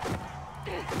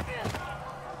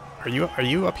 Are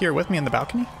you up here with me in the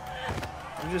balcony?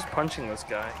 I'm just punching this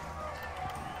guy.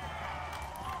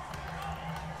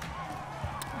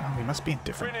 Oh, we must be in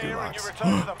different Win here and you gulags.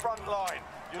 return to the front line.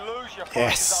 You lose, your fight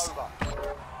Yes. is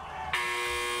over.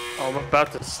 Oh, I'm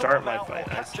about to start my fight.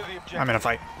 Capture the objective. I'm in a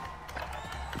fight.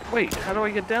 Wait, how do I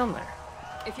get down there?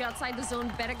 If you're outside the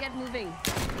zone, better get moving.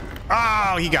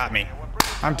 Oh, he got me.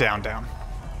 I'm down.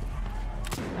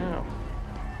 Oh.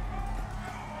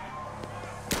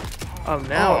 Oh,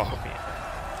 now.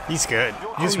 Oh. He's good.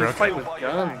 You're He's you real fight good. with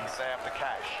guns. They have the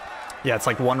cash. Yeah, it's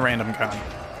like one random gun.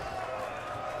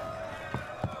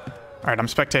 All right, I'm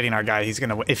spectating our guy. He's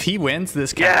gonna. If he wins,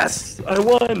 this counts. Yes, I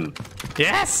won.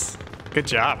 Yes. Good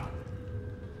job.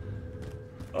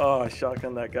 Oh, I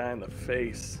shotgunned that guy in the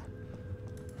face.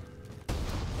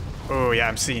 Oh yeah,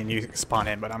 I'm seeing you spawn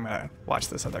in, but I'm gonna watch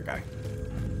this other guy.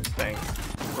 Thanks.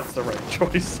 That's the right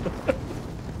choice.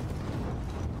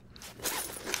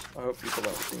 I hope people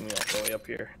don't see me all the way up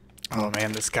here. Oh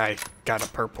man, this guy got a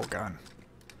purple gun.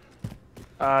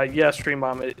 Yeah, Stream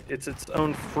Bomb. It's its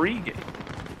own free game.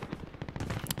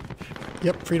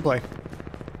 Yep, free to play.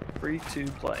 Free to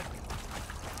play.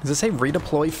 Does it say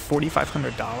redeploy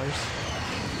 $4,500?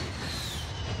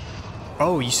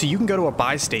 Oh, so you can go to a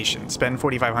buy station, spend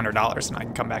 $4,500, and I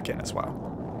can come back in as well.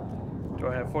 Do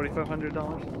I have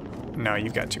 $4,500? No,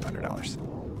 you've got $200.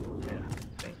 Yeah,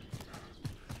 thank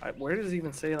you. Where does it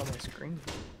even say it on my screen?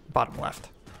 Bottom left.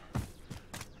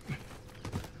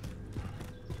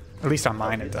 At least on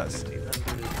mine it does.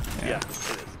 Yeah, it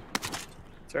is.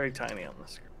 It's very tiny on the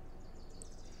screen.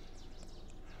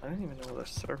 I don't even know where the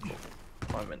circle.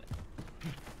 1 minute.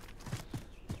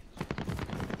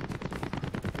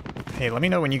 Hey, let me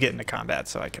know when you get into combat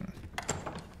so I can...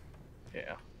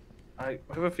 Yeah. I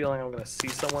have a feeling I'm going to see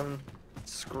someone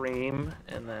scream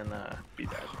and then be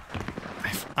dead.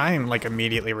 I am like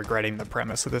immediately regretting the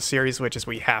premise of this series, which is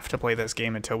we have to play this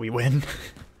game until we win.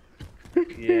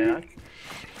 Yeah.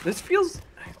 This feels...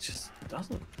 It just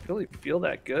doesn't really feel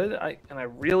that good. And I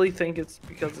really think it's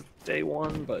because it's day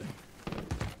one, but...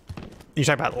 You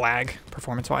talk about lag,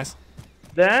 performance-wise?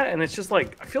 That, and it's just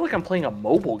like, I feel like I'm playing a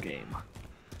mobile game.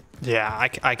 Yeah,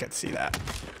 I could see that.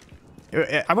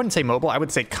 I wouldn't say mobile, I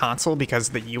would say console, because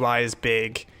the UI is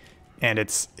big, and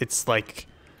it's like...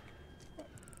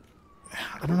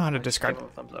 I don't know how to describe it.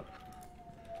 Thumbs up.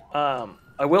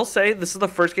 I will say, this is the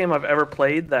first game I've ever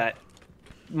played that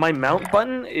my mount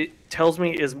button, it tells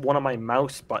me is one of my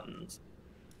mouse buttons.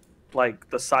 Like,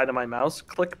 the side of my mouse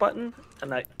click button,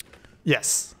 and I...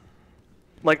 Yes.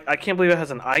 Like, I can't believe it has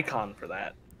an icon for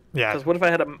that. Yeah. Because what if I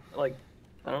had a, like,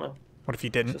 I don't know. What if you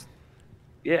didn't? Just,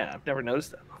 yeah, I've never noticed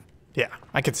that. Yeah,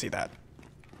 I could see that.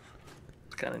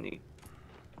 It's kind of neat.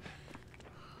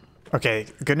 Okay,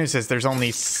 good news is there's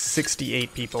only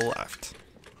 68 people left.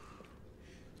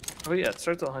 Oh yeah, it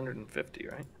starts at 150,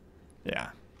 right? Yeah.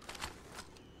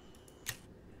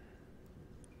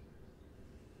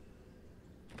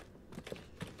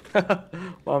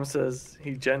 Mom says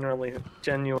he genuinely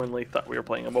thought we were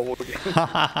playing a mobile game.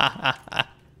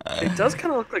 It does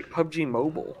kind of look like PUBG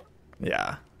Mobile.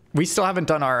 Yeah. We still haven't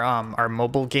done our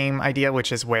mobile game idea,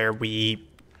 which is where we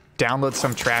download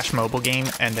some trash mobile game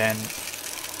and then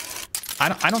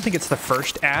I don't think it's the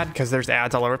first ad because there's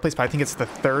ads all over the place, but I think it's the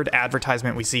third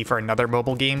advertisement we see for another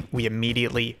mobile game. We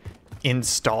immediately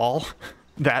install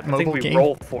that mobile game. I think we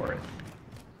roll for it.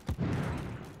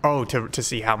 Oh, to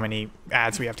see how many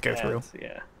ads we have to go through.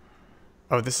 Yeah.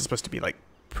 Oh, this is supposed to be like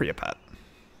pre-pet.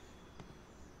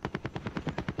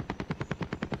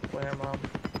 Where, Mom?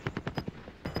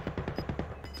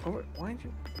 Oh, why did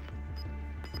you...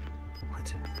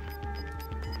 What?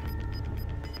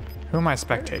 Who am I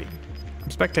spectating? I'm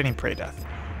spectating Prey Death.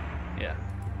 Yeah.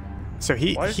 So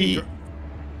Why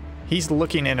he's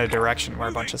looking in a direction where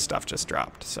a bunch of stuff just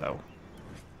dropped. So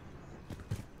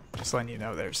just letting you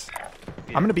know, there's.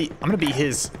 Yeah. I'm gonna be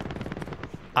his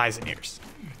eyes and ears.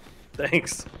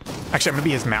 Thanks. Actually, I'm gonna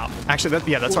be his mouth. Actually,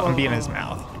 that's what I'm being in his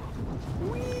mouth.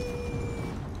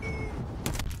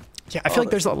 Yeah, I feel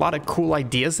like there's a lot of cool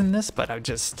ideas in this, but I'm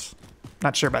just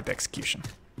not sure about the execution.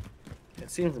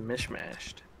 It seems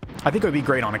mishmashed. I think it would be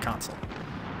great on a console.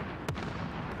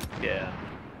 Yeah,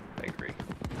 I agree.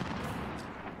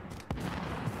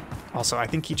 Also, I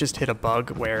think he just hit a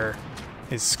bug where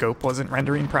his scope wasn't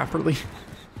rendering properly.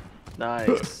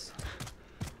 Nice.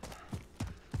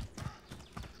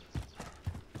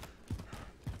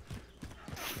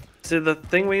 So the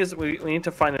thing we need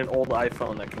to find an old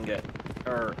iPhone that can get,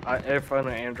 or iPhone or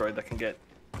Android that can get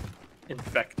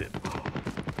infected.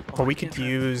 Well, we could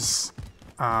use,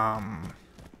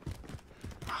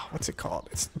 what's it called?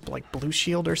 It's like Blue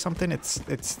Shield or something. It's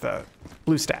the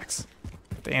BlueStacks,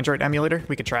 the Android emulator.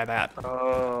 We could try that.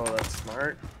 Oh, that's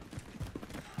smart.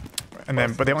 And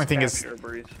then, but the only thing is,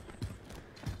 breeze.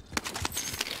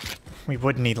 we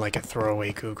would need like a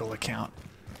throwaway Google account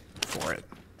for it.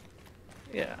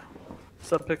 Yeah,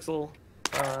 Subpixel,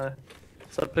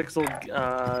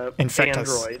 Infect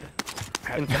Android.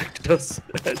 Infect us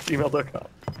at gmail.com.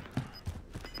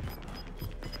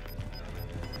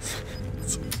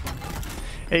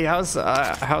 Hey,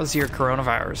 how's your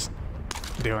coronavirus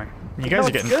doing? You guys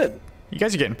are getting good. You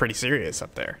guys are getting pretty serious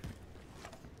up there.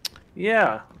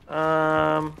 Yeah.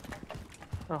 Oh,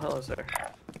 hello, sir.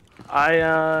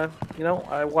 I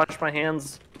washed my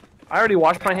hands. I already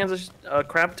washed my hands a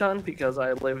crap ton because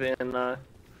I live in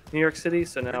New York City,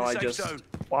 so now I just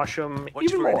wash them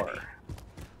even more.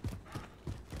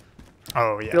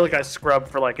 Oh yeah. I feel like I scrub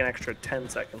for like an extra 10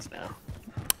 seconds now.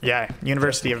 Yeah,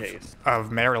 University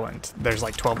of Maryland. There's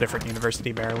like 12 different University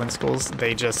of Maryland schools.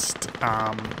 They just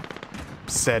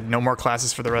said no more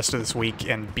classes for the rest of this week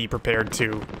and be prepared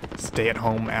to stay at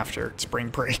home after spring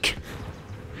break.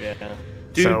 Yeah.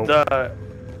 Dude, so,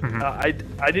 I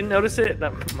didn't notice it.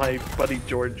 That my buddy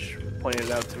George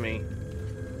pointed out to me.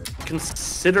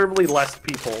 Considerably less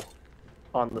people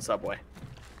on the subway.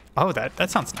 Oh, that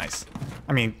sounds nice.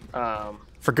 I mean,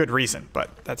 for good reason,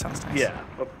 but that sounds nice. Yeah,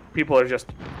 but people are just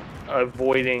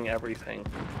avoiding everything.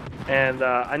 And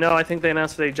I think they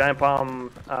announced today Giant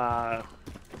Bomb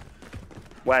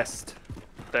West.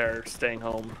 They're staying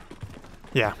home.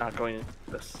 Yeah. Not going into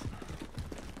this.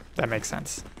 That makes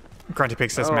sense. Grunty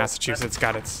Pig says Massachusetts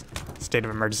got its state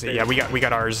of emergency. Yeah, we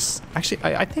got ours. Actually,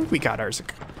 I think we got ours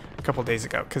a couple days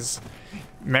ago because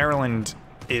Maryland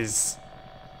is.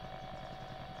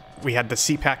 We had the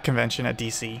CPAC convention at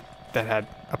DC that had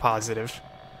a positive.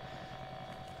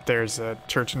 There's a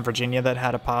church in Virginia that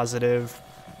had a positive.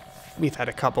 We've had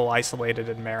a couple isolated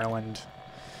in Maryland.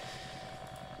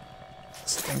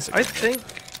 So things are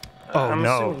I'm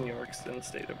assuming New York's in the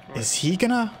state of emergency. Is he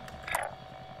gonna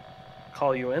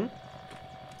call you in?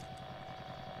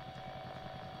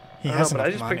 He has enough but I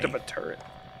just money. picked up a turret.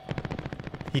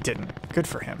 He didn't. Good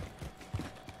for him.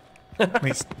 At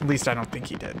least I don't think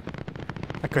he did.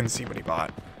 I couldn't see what he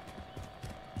bought.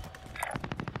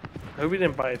 I hope he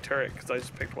didn't buy a turret because I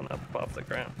just picked one up off the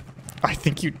ground. I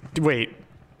think you... Wait.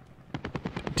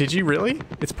 Did you really?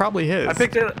 It's probably his. I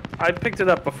picked it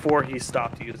up before he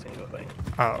stopped using the thing.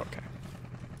 Oh, okay.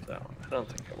 So I don't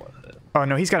think it was it. Oh,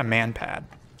 no, he's got a man pad.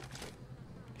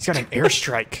 He's got an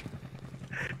airstrike.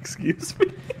 Excuse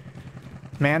me?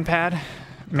 Man pad?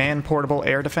 Man portable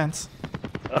air defense?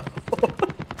 Oh,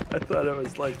 I thought it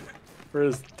was like for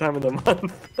his time of the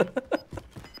month.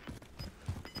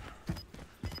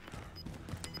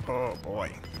 Oh,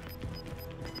 boy.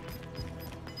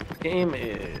 Game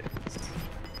is...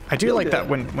 I do like that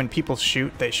when people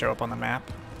shoot, they show up on the map.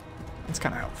 It's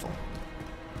kind of helpful.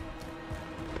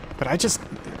 But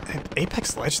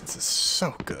Apex Legends is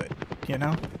so good, you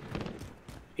know?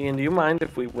 Ian, do you mind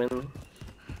if we win?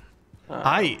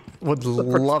 I would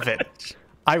love it.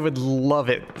 I would love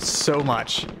it so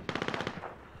much.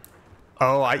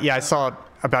 Oh, I saw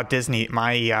about Disney.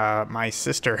 My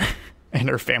sister and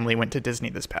her family went to Disney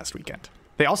this past weekend.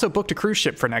 They also booked a cruise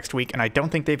ship for next week, and I don't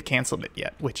think they've canceled it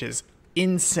yet, which is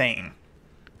insane.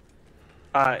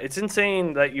 It's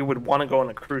insane that you would want to go on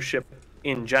a cruise ship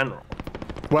in general.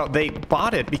 Well, they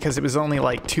bought it because it was only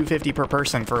like $250 per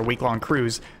person for a week-long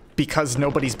cruise because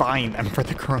nobody's buying them for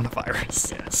the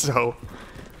coronavirus. Yeah. So,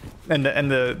 and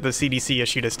the CDC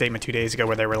issued a statement 2 days ago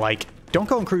where they were like, "Don't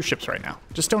go on cruise ships right now.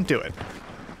 Just don't do it.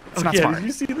 It's not smart." Did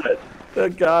you see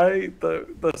that guy,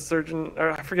 the surgeon,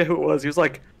 or I forget who it was? He was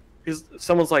like,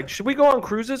 someone's like, "Should we go on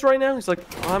cruises right now?" He's like,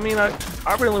 "I mean, I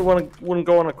really wouldn't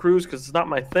go on a cruise because it's not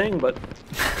my thing, but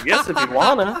I guess if you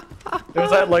wanna." It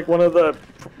was at like one of the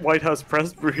White House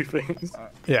press briefings.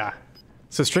 Yeah.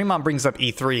 So StreamOn brings up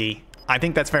E3. I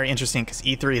think that's very interesting because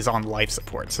E3 is on life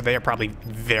support, so they are probably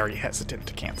very hesitant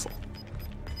to cancel.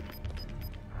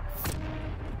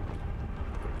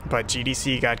 But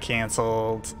GDC got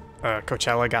canceled.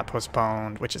 Coachella got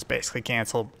postponed, which is basically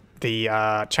canceled.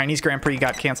 The Chinese Grand Prix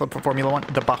got canceled for Formula One.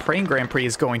 The Bahrain Grand Prix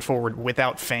is going forward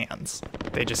without fans.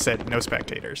 They just said no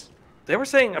spectators. They were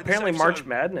saying apparently March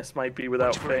Madness might be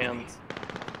without fans.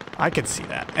 I could see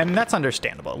that, and that's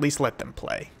understandable. At least let them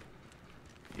play.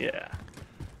 Yeah.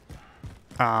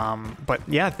 But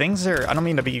yeah, things are, I don't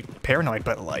mean to be paranoid,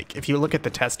 but like if you look at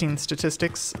the testing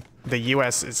statistics, the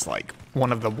US is like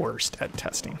one of the worst at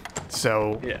testing.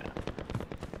 So yeah,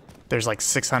 there's like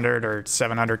 600 or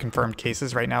 700 confirmed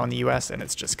cases right now in the US, and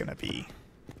it's just going to be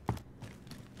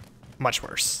much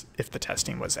worse if the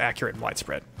testing was accurate and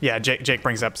widespread. Yeah, Jake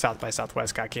brings up South by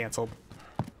Southwest got canceled.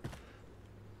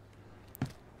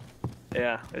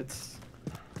 Yeah, it's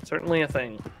certainly a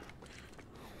thing.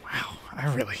 Wow,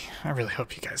 I really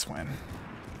hope you guys win.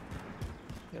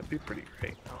 Yeah, it'd be pretty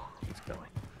great. Oh, he's going.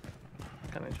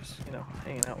 Kind of just,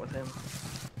 hanging out with him.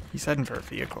 He's heading for a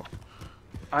vehicle.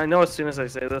 I know as soon as I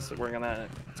say this,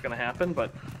 it's gonna happen,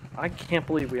 but I can't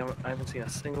believe I haven't seen a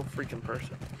single freaking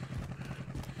person.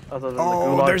 Other than the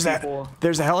Gulag people.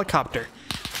 There's a helicopter.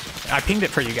 I pinged it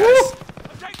for you guys.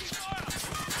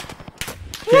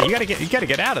 Yeah, you gotta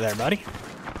get out of there, buddy.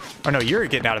 Oh no, you're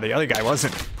getting out of there. The other guy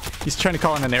wasn't. He's trying to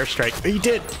call in an airstrike. He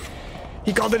did.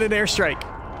 He called it an airstrike.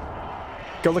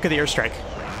 Go look at the airstrike.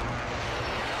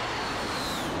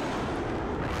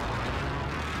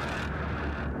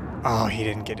 Oh, he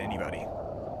didn't get anybody.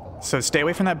 So stay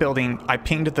away from that building. I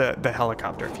pinged the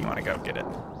helicopter if you want to go get it.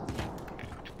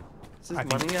 Is this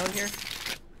money out here?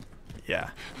 Yeah.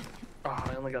 Oh,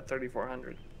 I only got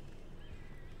 3,400.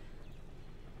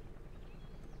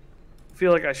 I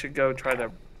feel like I should go try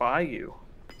to buy you.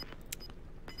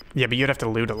 Yeah, but you'd have to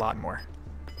loot a lot more.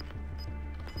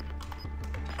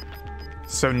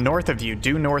 So north of you,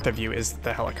 due north of you is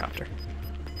the helicopter.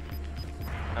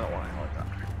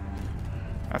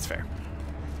 That's fair.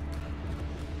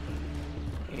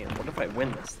 And what if I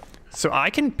win this thing? So I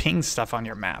can ping stuff on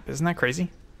your map. Isn't that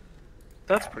crazy?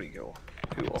 That's pretty cool.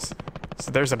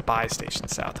 So there's a buy station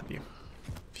south of you.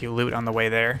 If you loot on the way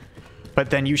there. But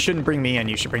then you shouldn't bring me in.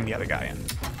 You should bring the other guy in.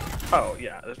 Oh,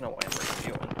 yeah. There's no way I'm bringing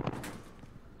you in.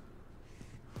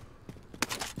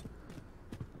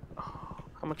 Oh,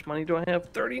 how much money do I have?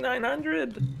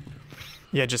 3,900.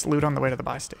 Yeah, just loot on the way to the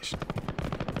buy station.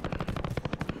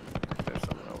 There's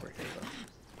someone over here,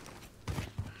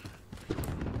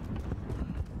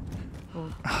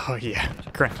 though. Oh, yeah.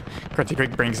 Grunty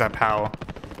Pig brings up how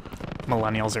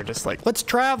millennials are just like, let's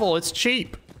travel. It's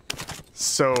cheap.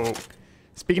 So,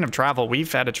 speaking of travel,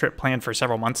 we've had a trip planned for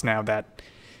several months now that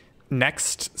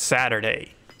next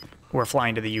Saturday we're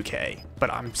flying to the UK.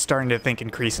 But I'm starting to think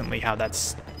increasingly how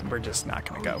we're just not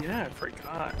going to go. Yeah, I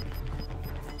forgot.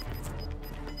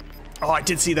 Oh, I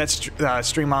did see that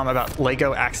stream mom about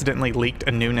Lego accidentally leaked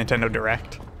a new Nintendo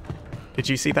Direct. Did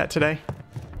you see that today?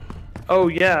 Oh,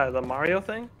 yeah, the Mario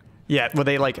thing? Yeah, well,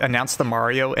 they like announced the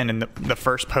Mario, and in the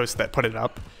first post that put it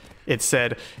up, it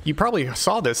said, you probably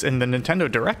saw this in the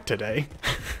Nintendo Direct today.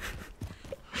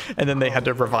 And then they had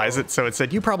to revise it, so it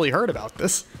said, you probably heard about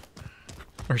this.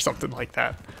 Or something like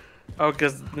that. Oh,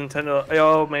 because Nintendo...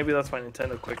 Oh, maybe that's why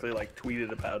Nintendo quickly, like,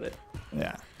 tweeted about it.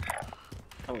 Yeah.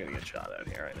 I'm gonna get shot out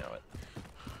here, I know it.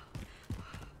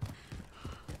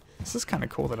 This is kind of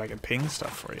cool that I can ping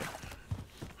stuff for you.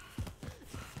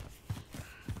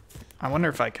 I wonder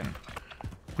if I can...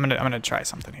 I'm gonna try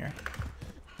something here.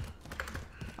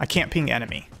 I can't ping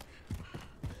enemy.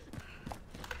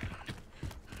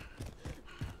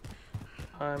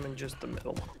 I'm in just the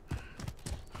middle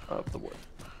of the wood.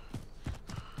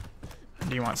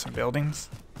 Do you want some buildings?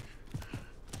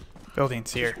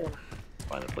 Buildings here.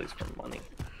 Find a place for money.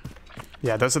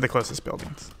 Yeah, those are the closest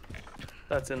buildings.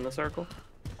 That's in the circle?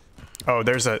 Oh,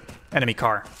 there's a enemy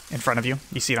car in front of you.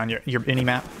 You see it on your mini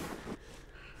map?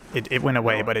 It went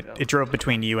away, but it drove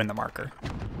between you and the marker.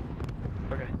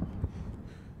 Okay.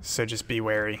 So just be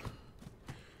wary.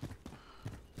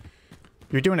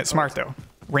 You're doing it smart, though.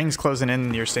 Ring's closing in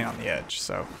and you're staying on the edge,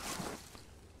 so...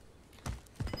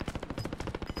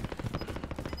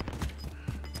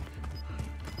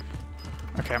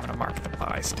 Okay, I'm gonna mark the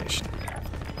buy station.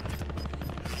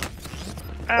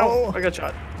 Ow! Oh. I got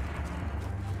shot.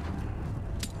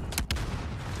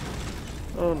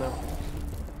 Oh no.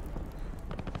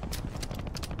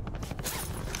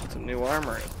 Some new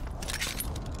armory.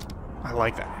 I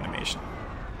like that animation.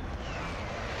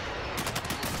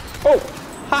 Oh!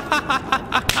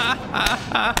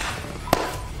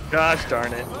 Gosh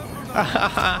darn it.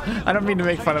 I don't mean to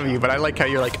make fun of you, but I like how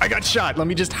you're like, I got shot. Let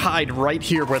me just hide right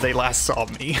here where they last saw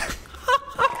me.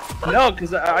 No,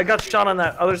 because I got shot on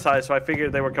that other side, so I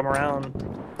figured they would come around.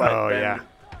 But Oh, then... yeah.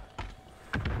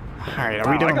 All right, are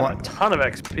Wow, we doing I got one? a ton of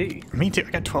XP. Me too. I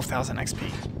got 12,000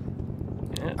 XP.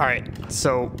 Yeah. All right,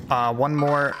 so one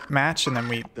more match, and then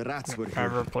we The rats were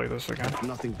ever here. play this again.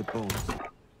 Nothing but bones.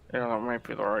 Yeah, that might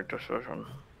be the right decision.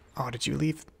 Oh, did you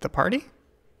leave the party?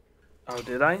 Oh,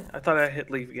 did I? I thought I hit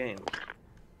leave game.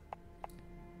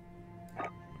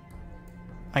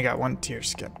 I got one tier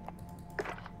skip.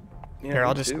 Yeah, Here, me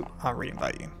I'll just too. I'll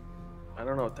re-invite you. I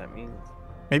don't know what that means.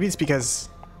 Maybe it's because.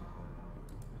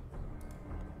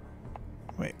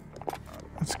 Wait,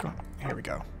 let's go. Here we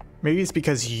go. Maybe it's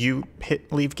because you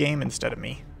hit leave game instead of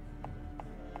me.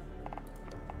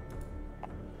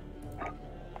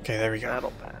 Okay, there we go.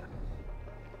 Battle pass.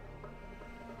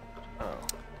 Oh.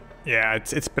 Yeah,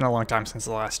 it's been a long time since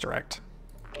the last direct.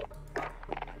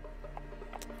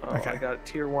 Oh, Okay. I got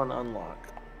tier 1 unlock.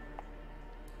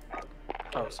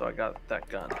 Oh, so I got that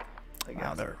gun. I Wow,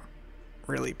 guess. they're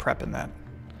really prepping that.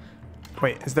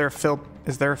 Wait, is there a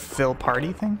fill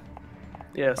party thing?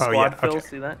 Yeah, Oh, squad yeah, fill, okay.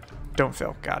 see that? Don't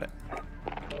fill. Got it.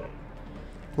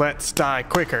 Let's die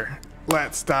quicker.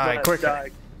 Let's die Let's quicker.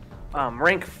 die.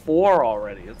 Rank 4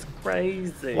 already. It's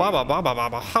crazy. Wabba baba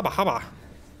baba haba haba.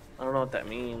 I don't know what that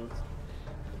means.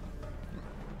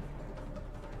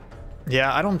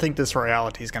 Yeah, I don't think this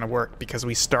royality is going to work because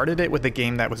we started it with a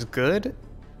game that was good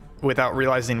without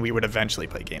realizing we would eventually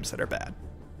play games that are bad.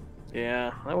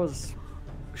 Yeah, that was...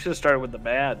 We should have started with the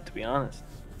bad, to be honest.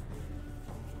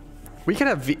 We could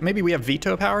have, maybe we have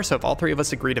veto power, so if all three of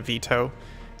us agree to veto,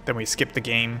 then we skip the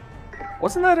game.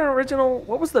 Wasn't that an original...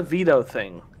 What was the veto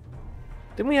thing?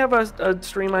 Didn't we have a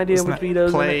stream idea Wasn't with that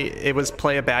vetoes in it? it was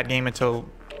play a bad game until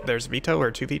there's veto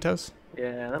or 2 vetoes.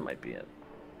 Yeah, that might be it.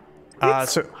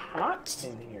 So Hot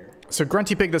in here. So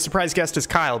Grunty Pig, the surprise guest is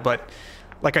Kyle, but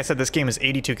like I said, this game is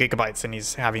 82 gigabytes and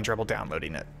he's having trouble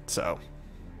downloading it, so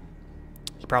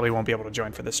he probably won't be able to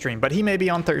join for the stream, but he may be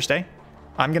on Thursday.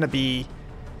 I'm gonna be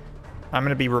I'm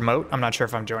gonna be remote. I'm not sure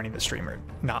if I'm joining the stream or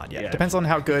not yet. Yeah. Depends on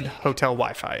how good hotel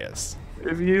Wi-Fi is.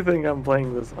 If you think I'm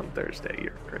playing this on Thursday,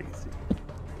 you're crazy.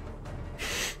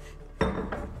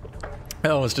 I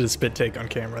almost did a spit take on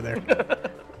camera there.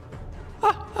 Good.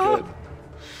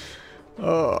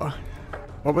 Oh,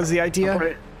 what was the idea?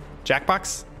 Right.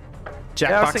 Jackbox? Jackbox.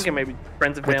 Yeah, I was thinking maybe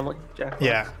friends and family. Jack.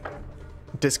 Yeah.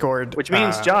 Discord. Which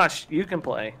means Josh, you can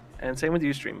play, and same with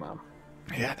you, Stream Mom.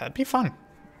 Yeah, that'd be fun.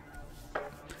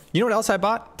 You know what else I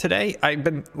bought today? I've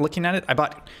been looking at it. I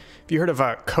bought. Have you heard of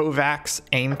a Kovacs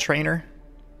aim trainer?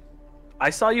 I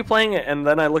saw you playing it, and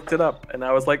then I looked it up, and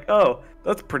I was like, oh,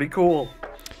 that's pretty cool.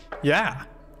 Yeah.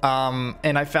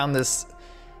 And I found this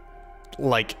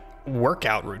like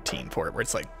workout routine for it, where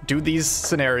it's like, do these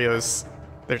scenarios.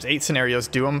 There's 8 scenarios.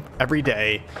 Do them every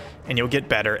day, and you'll get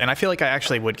better. And I feel like I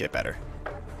actually would get better.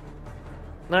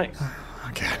 Nice.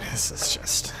 Oh god, this is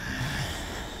just.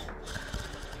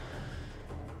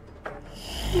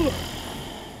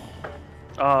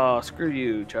 Oh, screw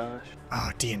you, Josh.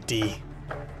 Oh, D&D.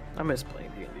 I miss playing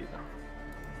D&D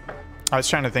though. I was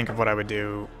trying to think of what I would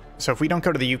do. So if we don't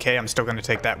go to the UK, I'm still going to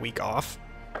take that week off.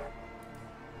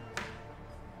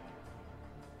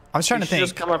 I was trying You to should think.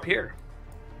 just come up here.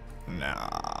 No,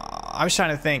 I was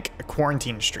trying to think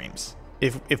quarantine streams.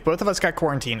 If both of us got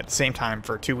quarantined at the same time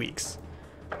for 2 weeks,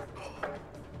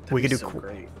 we could do. So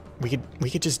great. We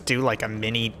could just do like a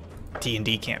mini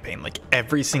D&D campaign. Like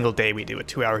every single day we do a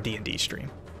 2-hour D&D stream.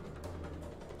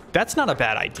 That's not a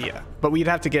bad idea, but we'd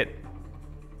have to get.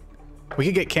 We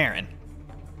could get Karen.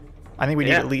 I think we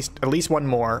need Yeah. at least one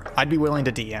more. I'd be willing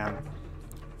to DM,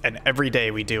 and every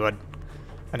day we do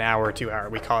an hour or 2 hour.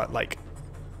 We call it like,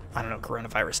 I don't know,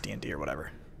 coronavirus D&D or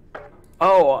whatever.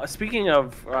 Oh, speaking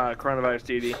of coronavirus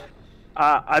D&D,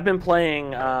 I've been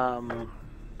playing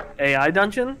AI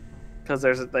Dungeon because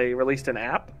they released an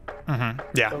app.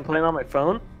 Yeah. I'm playing on my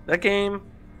phone. That game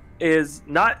is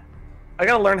not. I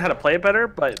gotta learn how to play it better,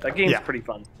 but that game's Yeah. pretty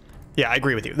fun. Yeah, I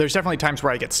agree with you. There's definitely times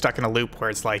where I get stuck in a loop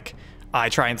where it's like, I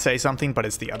try and say something, but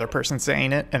it's the other person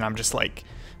saying it, and I'm just like,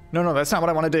 no, that's not what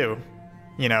I want to do.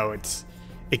 You know, it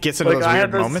gets into Like, those I weird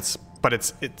had this- moments, but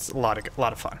it's a lot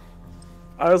of fun.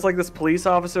 I was like this police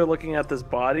officer looking at this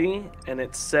body, and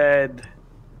it said,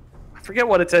 I forget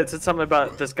what it said. It said something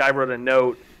about this guy wrote a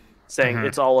note saying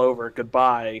it's all over,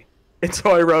 goodbye. And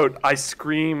so I wrote, I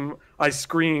scream,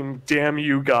 damn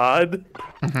you, God.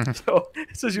 So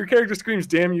it says your character screams,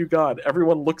 damn you, God.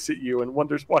 Everyone looks at you and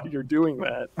wonders why you're doing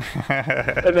that.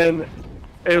 And then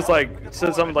it was like, it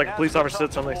said something like a police officer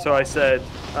said something. So I said,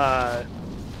 I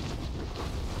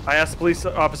asked the police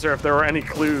officer if there were any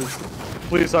clues. The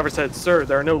police officer said, sir,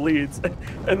 there are no leads.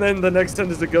 And then the next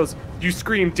sentence it goes, you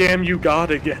scream, damn you,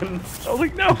 God, again. I was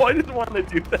like, no, I didn't want to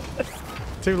do that.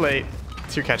 Too late.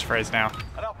 It's your catchphrase now.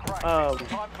 Enough practice.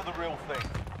 Time for the real thing.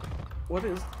 What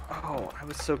is... Oh, I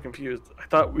was so confused. I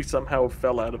thought we somehow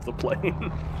fell out of the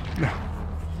plane.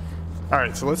 All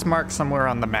right, so let's mark somewhere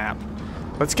on the map.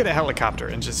 Let's get a helicopter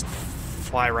and just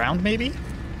fly around, maybe?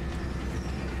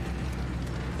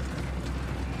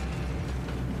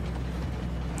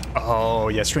 Oh,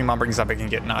 yeah, Stream Mom brings up it can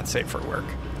get not safe for work.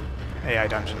 AI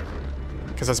Dungeon.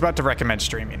 Because I was about to recommend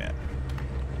streaming it.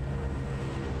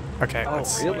 Okay, Oh,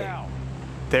 let's really?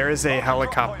 There is a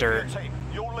helicopter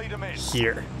You'll lead them in.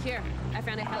 here. Here, I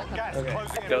found a helicopter. Gas Okay,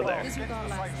 closing in go fast. there. Get to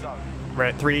the safe zone.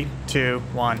 Right, 3, 2,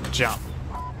 1, jump.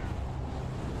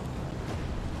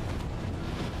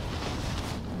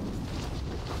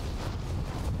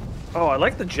 Oh, I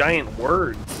like the giant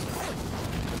words.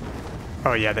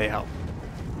 Oh yeah, they help.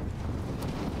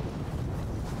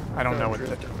 I don't know what the...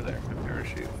 Drift over there. My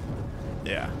parachute.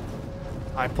 Yeah.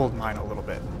 I pulled mine a little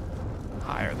bit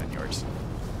higher than yours.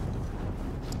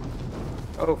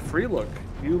 Oh, free look.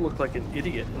 You look like an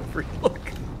idiot in free look.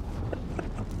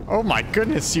 Oh my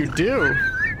goodness, you do!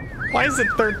 Why is it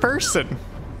third person?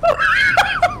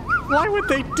 Why would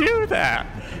they do that?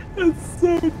 It's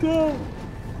so dumb.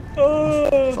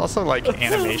 Oh. It's also like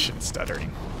animation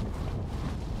stuttering.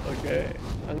 Okay,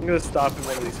 I'm gonna stop in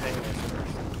one of these hangars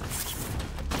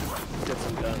first. Get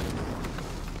some guns.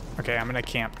 Okay, I'm gonna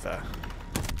camp the...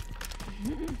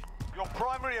 Your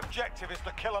primary objective is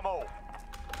to kill them all.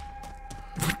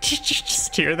 Did you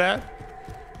just hear that?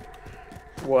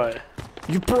 What?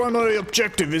 Your primary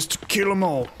objective is to kill them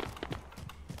all.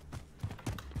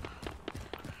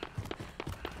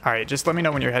 Alright, just let me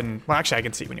know when you're heading... Well, actually, I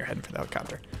can see when you're heading for the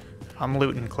helicopter. I'm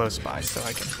looting close by, so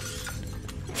I can...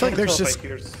 I feel like there's just... I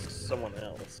hear someone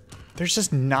else. There's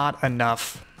just not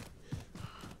enough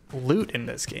loot in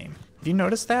this game. Have you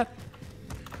noticed that?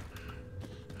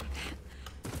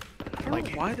 I don't know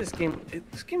why this game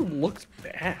looks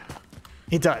bad.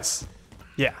 It does.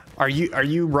 Yeah. Are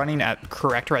you running at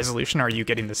correct resolution, or are you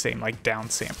getting the same like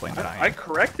down sampling that I am? I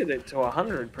corrected it to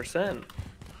 100%.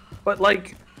 But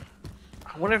like,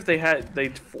 I wonder if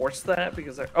they'd force that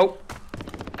because they're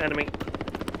enemy.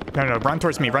 No, run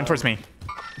towards me. Run towards me.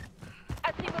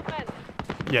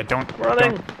 Yeah, don't.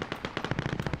 Running. Don't.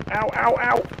 Ow, ow,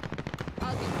 ow.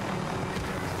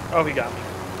 Oh, he got me.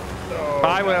 Oh,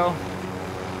 Bye, Will.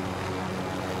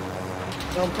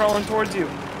 No, I'm crawling towards you.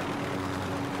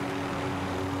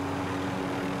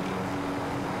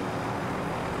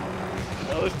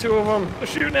 Oh, there's two of them. They're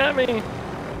shooting at me.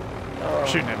 Oh.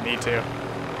 Shooting at me too.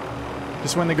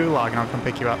 Just win the gulag and I'll come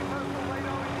pick you up.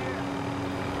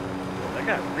 That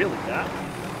guy really got me.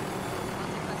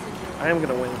 I am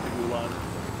gonna win the gulag.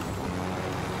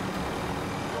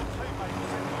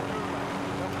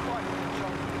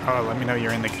 Oh, let me know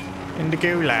you're in the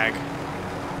gulag.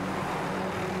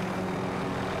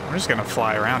 I'm just gonna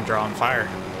fly around drawing fire.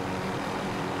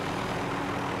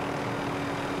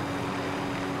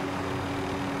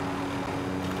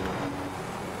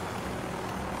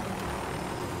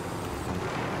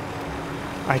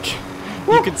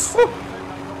 You could. Sorry,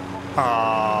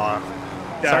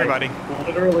 buddy.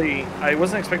 Literally, I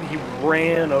wasn't expecting he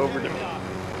ran over to me.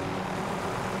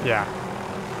 Yeah.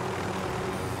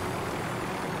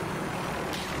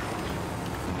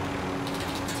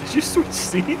 Did you switch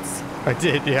seats? I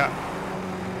did, yeah.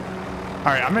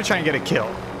 All right, I'm gonna try and get a kill.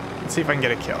 Let's see if I can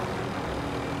get a kill.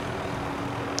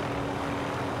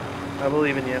 I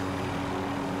believe in you.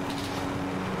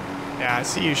 Yeah, I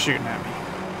see you shooting at me.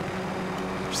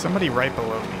 There's somebody right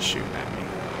below me shooting at me.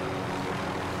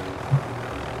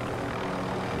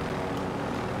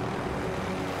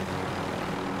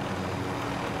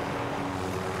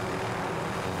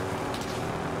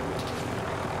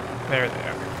 There they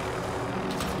are.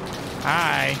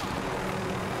 Hi.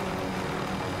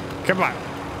 Come on.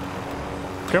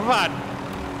 Come on.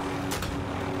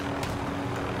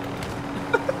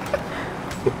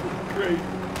 Great.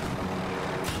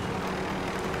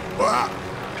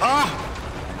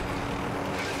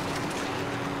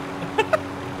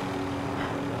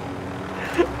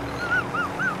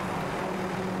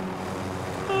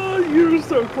 Oh, you were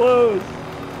so close.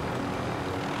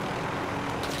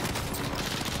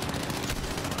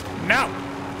 No.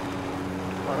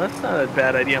 Oh, that's not a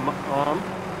bad idea, Mom.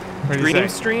 What do you Dream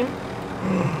say? stream?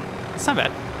 It's not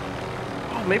bad.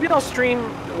 Oh, maybe I'll stream.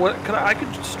 I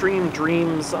could stream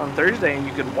Dreams on Thursday, and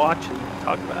you could watch and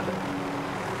talk about it.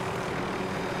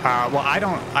 Well, I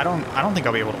don't think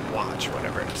I'll be able to watch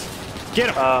whatever it is. Get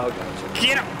him! Oh, gotcha.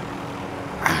 Get him!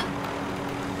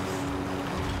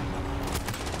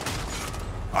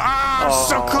 Ah,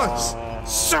 so close!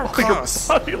 So close!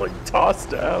 You like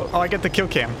tossed out. Oh, I get the kill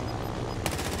cam.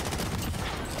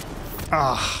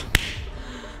 Ah,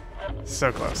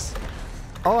 so close.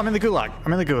 Oh, I'm in the gulag.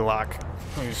 I'm in the gulag.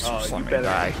 Please just let me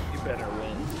die. You better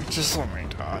win. Just let me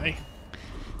die.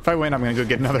 If I win, I'm gonna go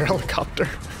get another helicopter.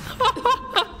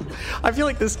 I feel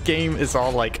like this game is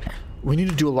all like, we need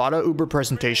to do a lot of Uber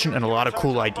presentation and a lot of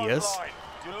cool ideas,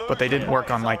 but they didn't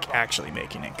work on like actually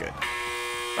making it good.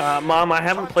 Mom, I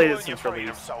haven't played it since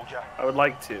release. I would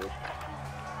like to.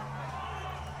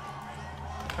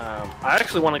 I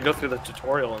actually want to go through the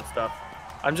tutorial and stuff.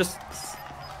 I'm just,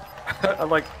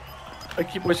 I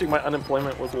keep wishing my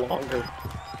unemployment was longer.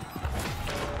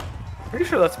 Pretty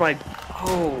sure that's my,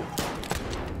 oh.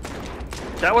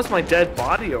 That was my dead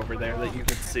body over there that you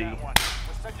could see.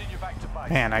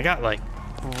 Man, I got like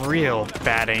real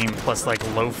bad aim plus like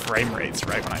low frame rates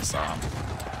right when I saw him.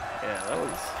 Yeah, that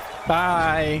was...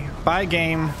 Bye. Bye,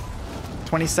 game.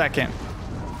 22nd.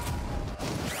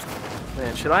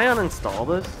 Man, should I uninstall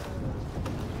this?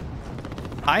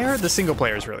 I heard the single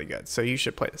player is really good, so you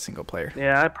should play the single player.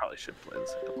 Yeah, I probably should play the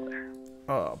single player.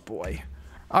 Oh, boy.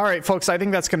 All right, folks, I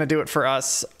think that's going to do it for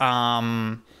us.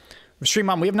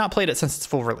 Stream On, we have not played it since its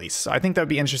full release, so I think that would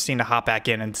be interesting to hop back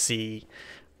in and see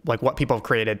like what people have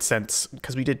created since,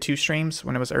 because we did 2 streams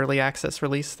when it was early access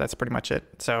release. That's pretty much it.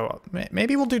 So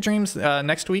maybe we'll do dreams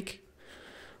next week.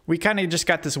 We kind of just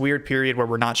got this weird period where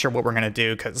we're not sure what we're going to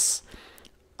do because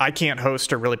I can't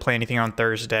host or really play anything on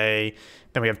Thursday.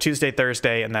 Then we have Tuesday,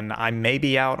 Thursday, and then I may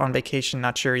be out on vacation,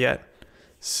 not sure yet.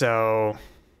 So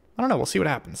I don't know. We'll see what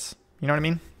happens. You know what I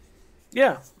mean?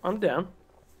 Yeah, I'm down.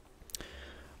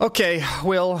 Okay,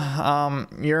 Will,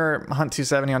 you're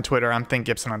Hunt270 on Twitter. I'm Think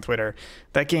Gibson on Twitter.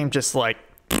 That game just like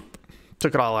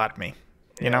took it all out of me.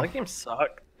 You know? That game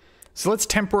sucked. So let's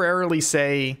temporarily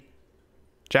say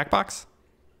Jackbox.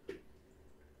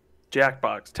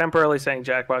 Jackbox. Temporarily saying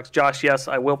Jackbox. Josh, yes,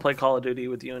 I will play Call of Duty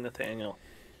with you and Nathaniel.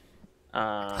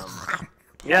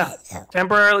 Yeah,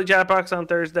 temporarily Jackbox on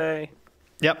Thursday.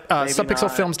 Yep. Maybe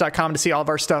Subpixelfilms.com to see all of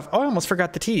our stuff. Oh, I almost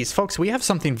forgot the tease. Folks, we have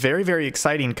something very, very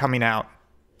exciting coming out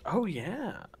Oh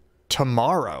yeah.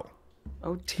 tomorrow.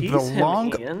 Oh, tease The him, Ian.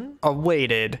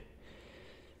 long-awaited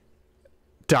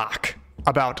doc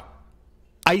about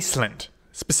Iceland,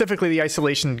 specifically the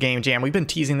Isolation Game Jam. We've been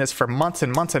teasing this for months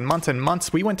and months and months and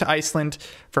months. We went to Iceland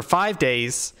for 5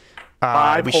 days.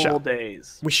 5 whole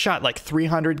days. We shot like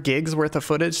 300 gigs worth of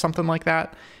footage, something like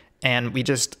that. And we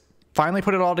just finally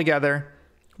put it all together.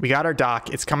 We got our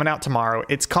doc. It's coming out tomorrow.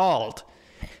 It's called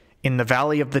In the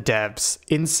Valley of the Devs,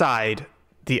 Inside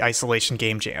the Isolation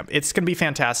Game Jam. It's going to be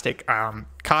fantastic.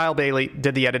 Kyle Bailey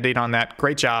did the editing on that.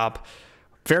 Great job.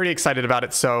 Very excited about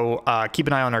it. So keep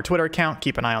an eye on our Twitter account.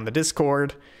 Keep an eye on the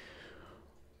Discord.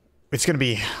 It's going to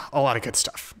be a lot of good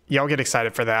stuff. Y'all get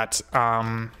excited for that.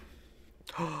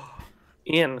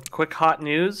 Ian, quick hot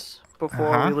news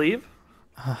before we leave.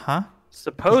 Uh-huh.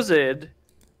 Supposed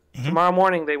tomorrow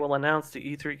morning they will announce the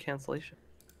E3 cancellation.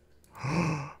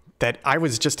 That I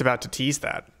was just about to tease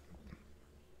that.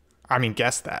 I mean,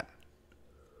 guess that.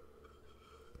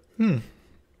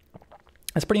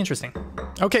 That's pretty interesting.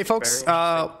 Okay, folks.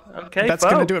 Okay, that's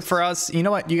going to do it for us. You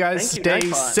know what? You guys Thank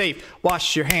you, stay safe.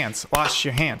 Wash your hands. Wash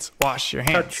your hands. Wash your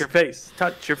hands. Touch your face.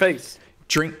 Touch your face.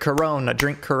 Drink Corona.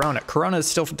 Drink Corona. Corona is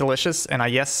still delicious, and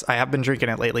yes, I have been drinking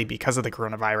it lately because of the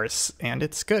coronavirus, and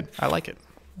it's good. I like it.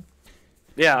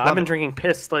 Yeah, I've been drinking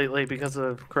piss lately because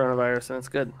of coronavirus, and it's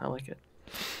good. I like it.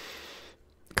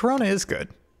 Corona is good.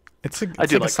 It's I do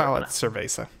like a like solid Corona.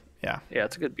 cerveza. Yeah. Yeah,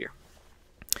 it's a good beer.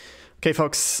 Okay,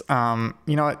 folks. You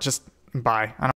know what? Just bye. I don't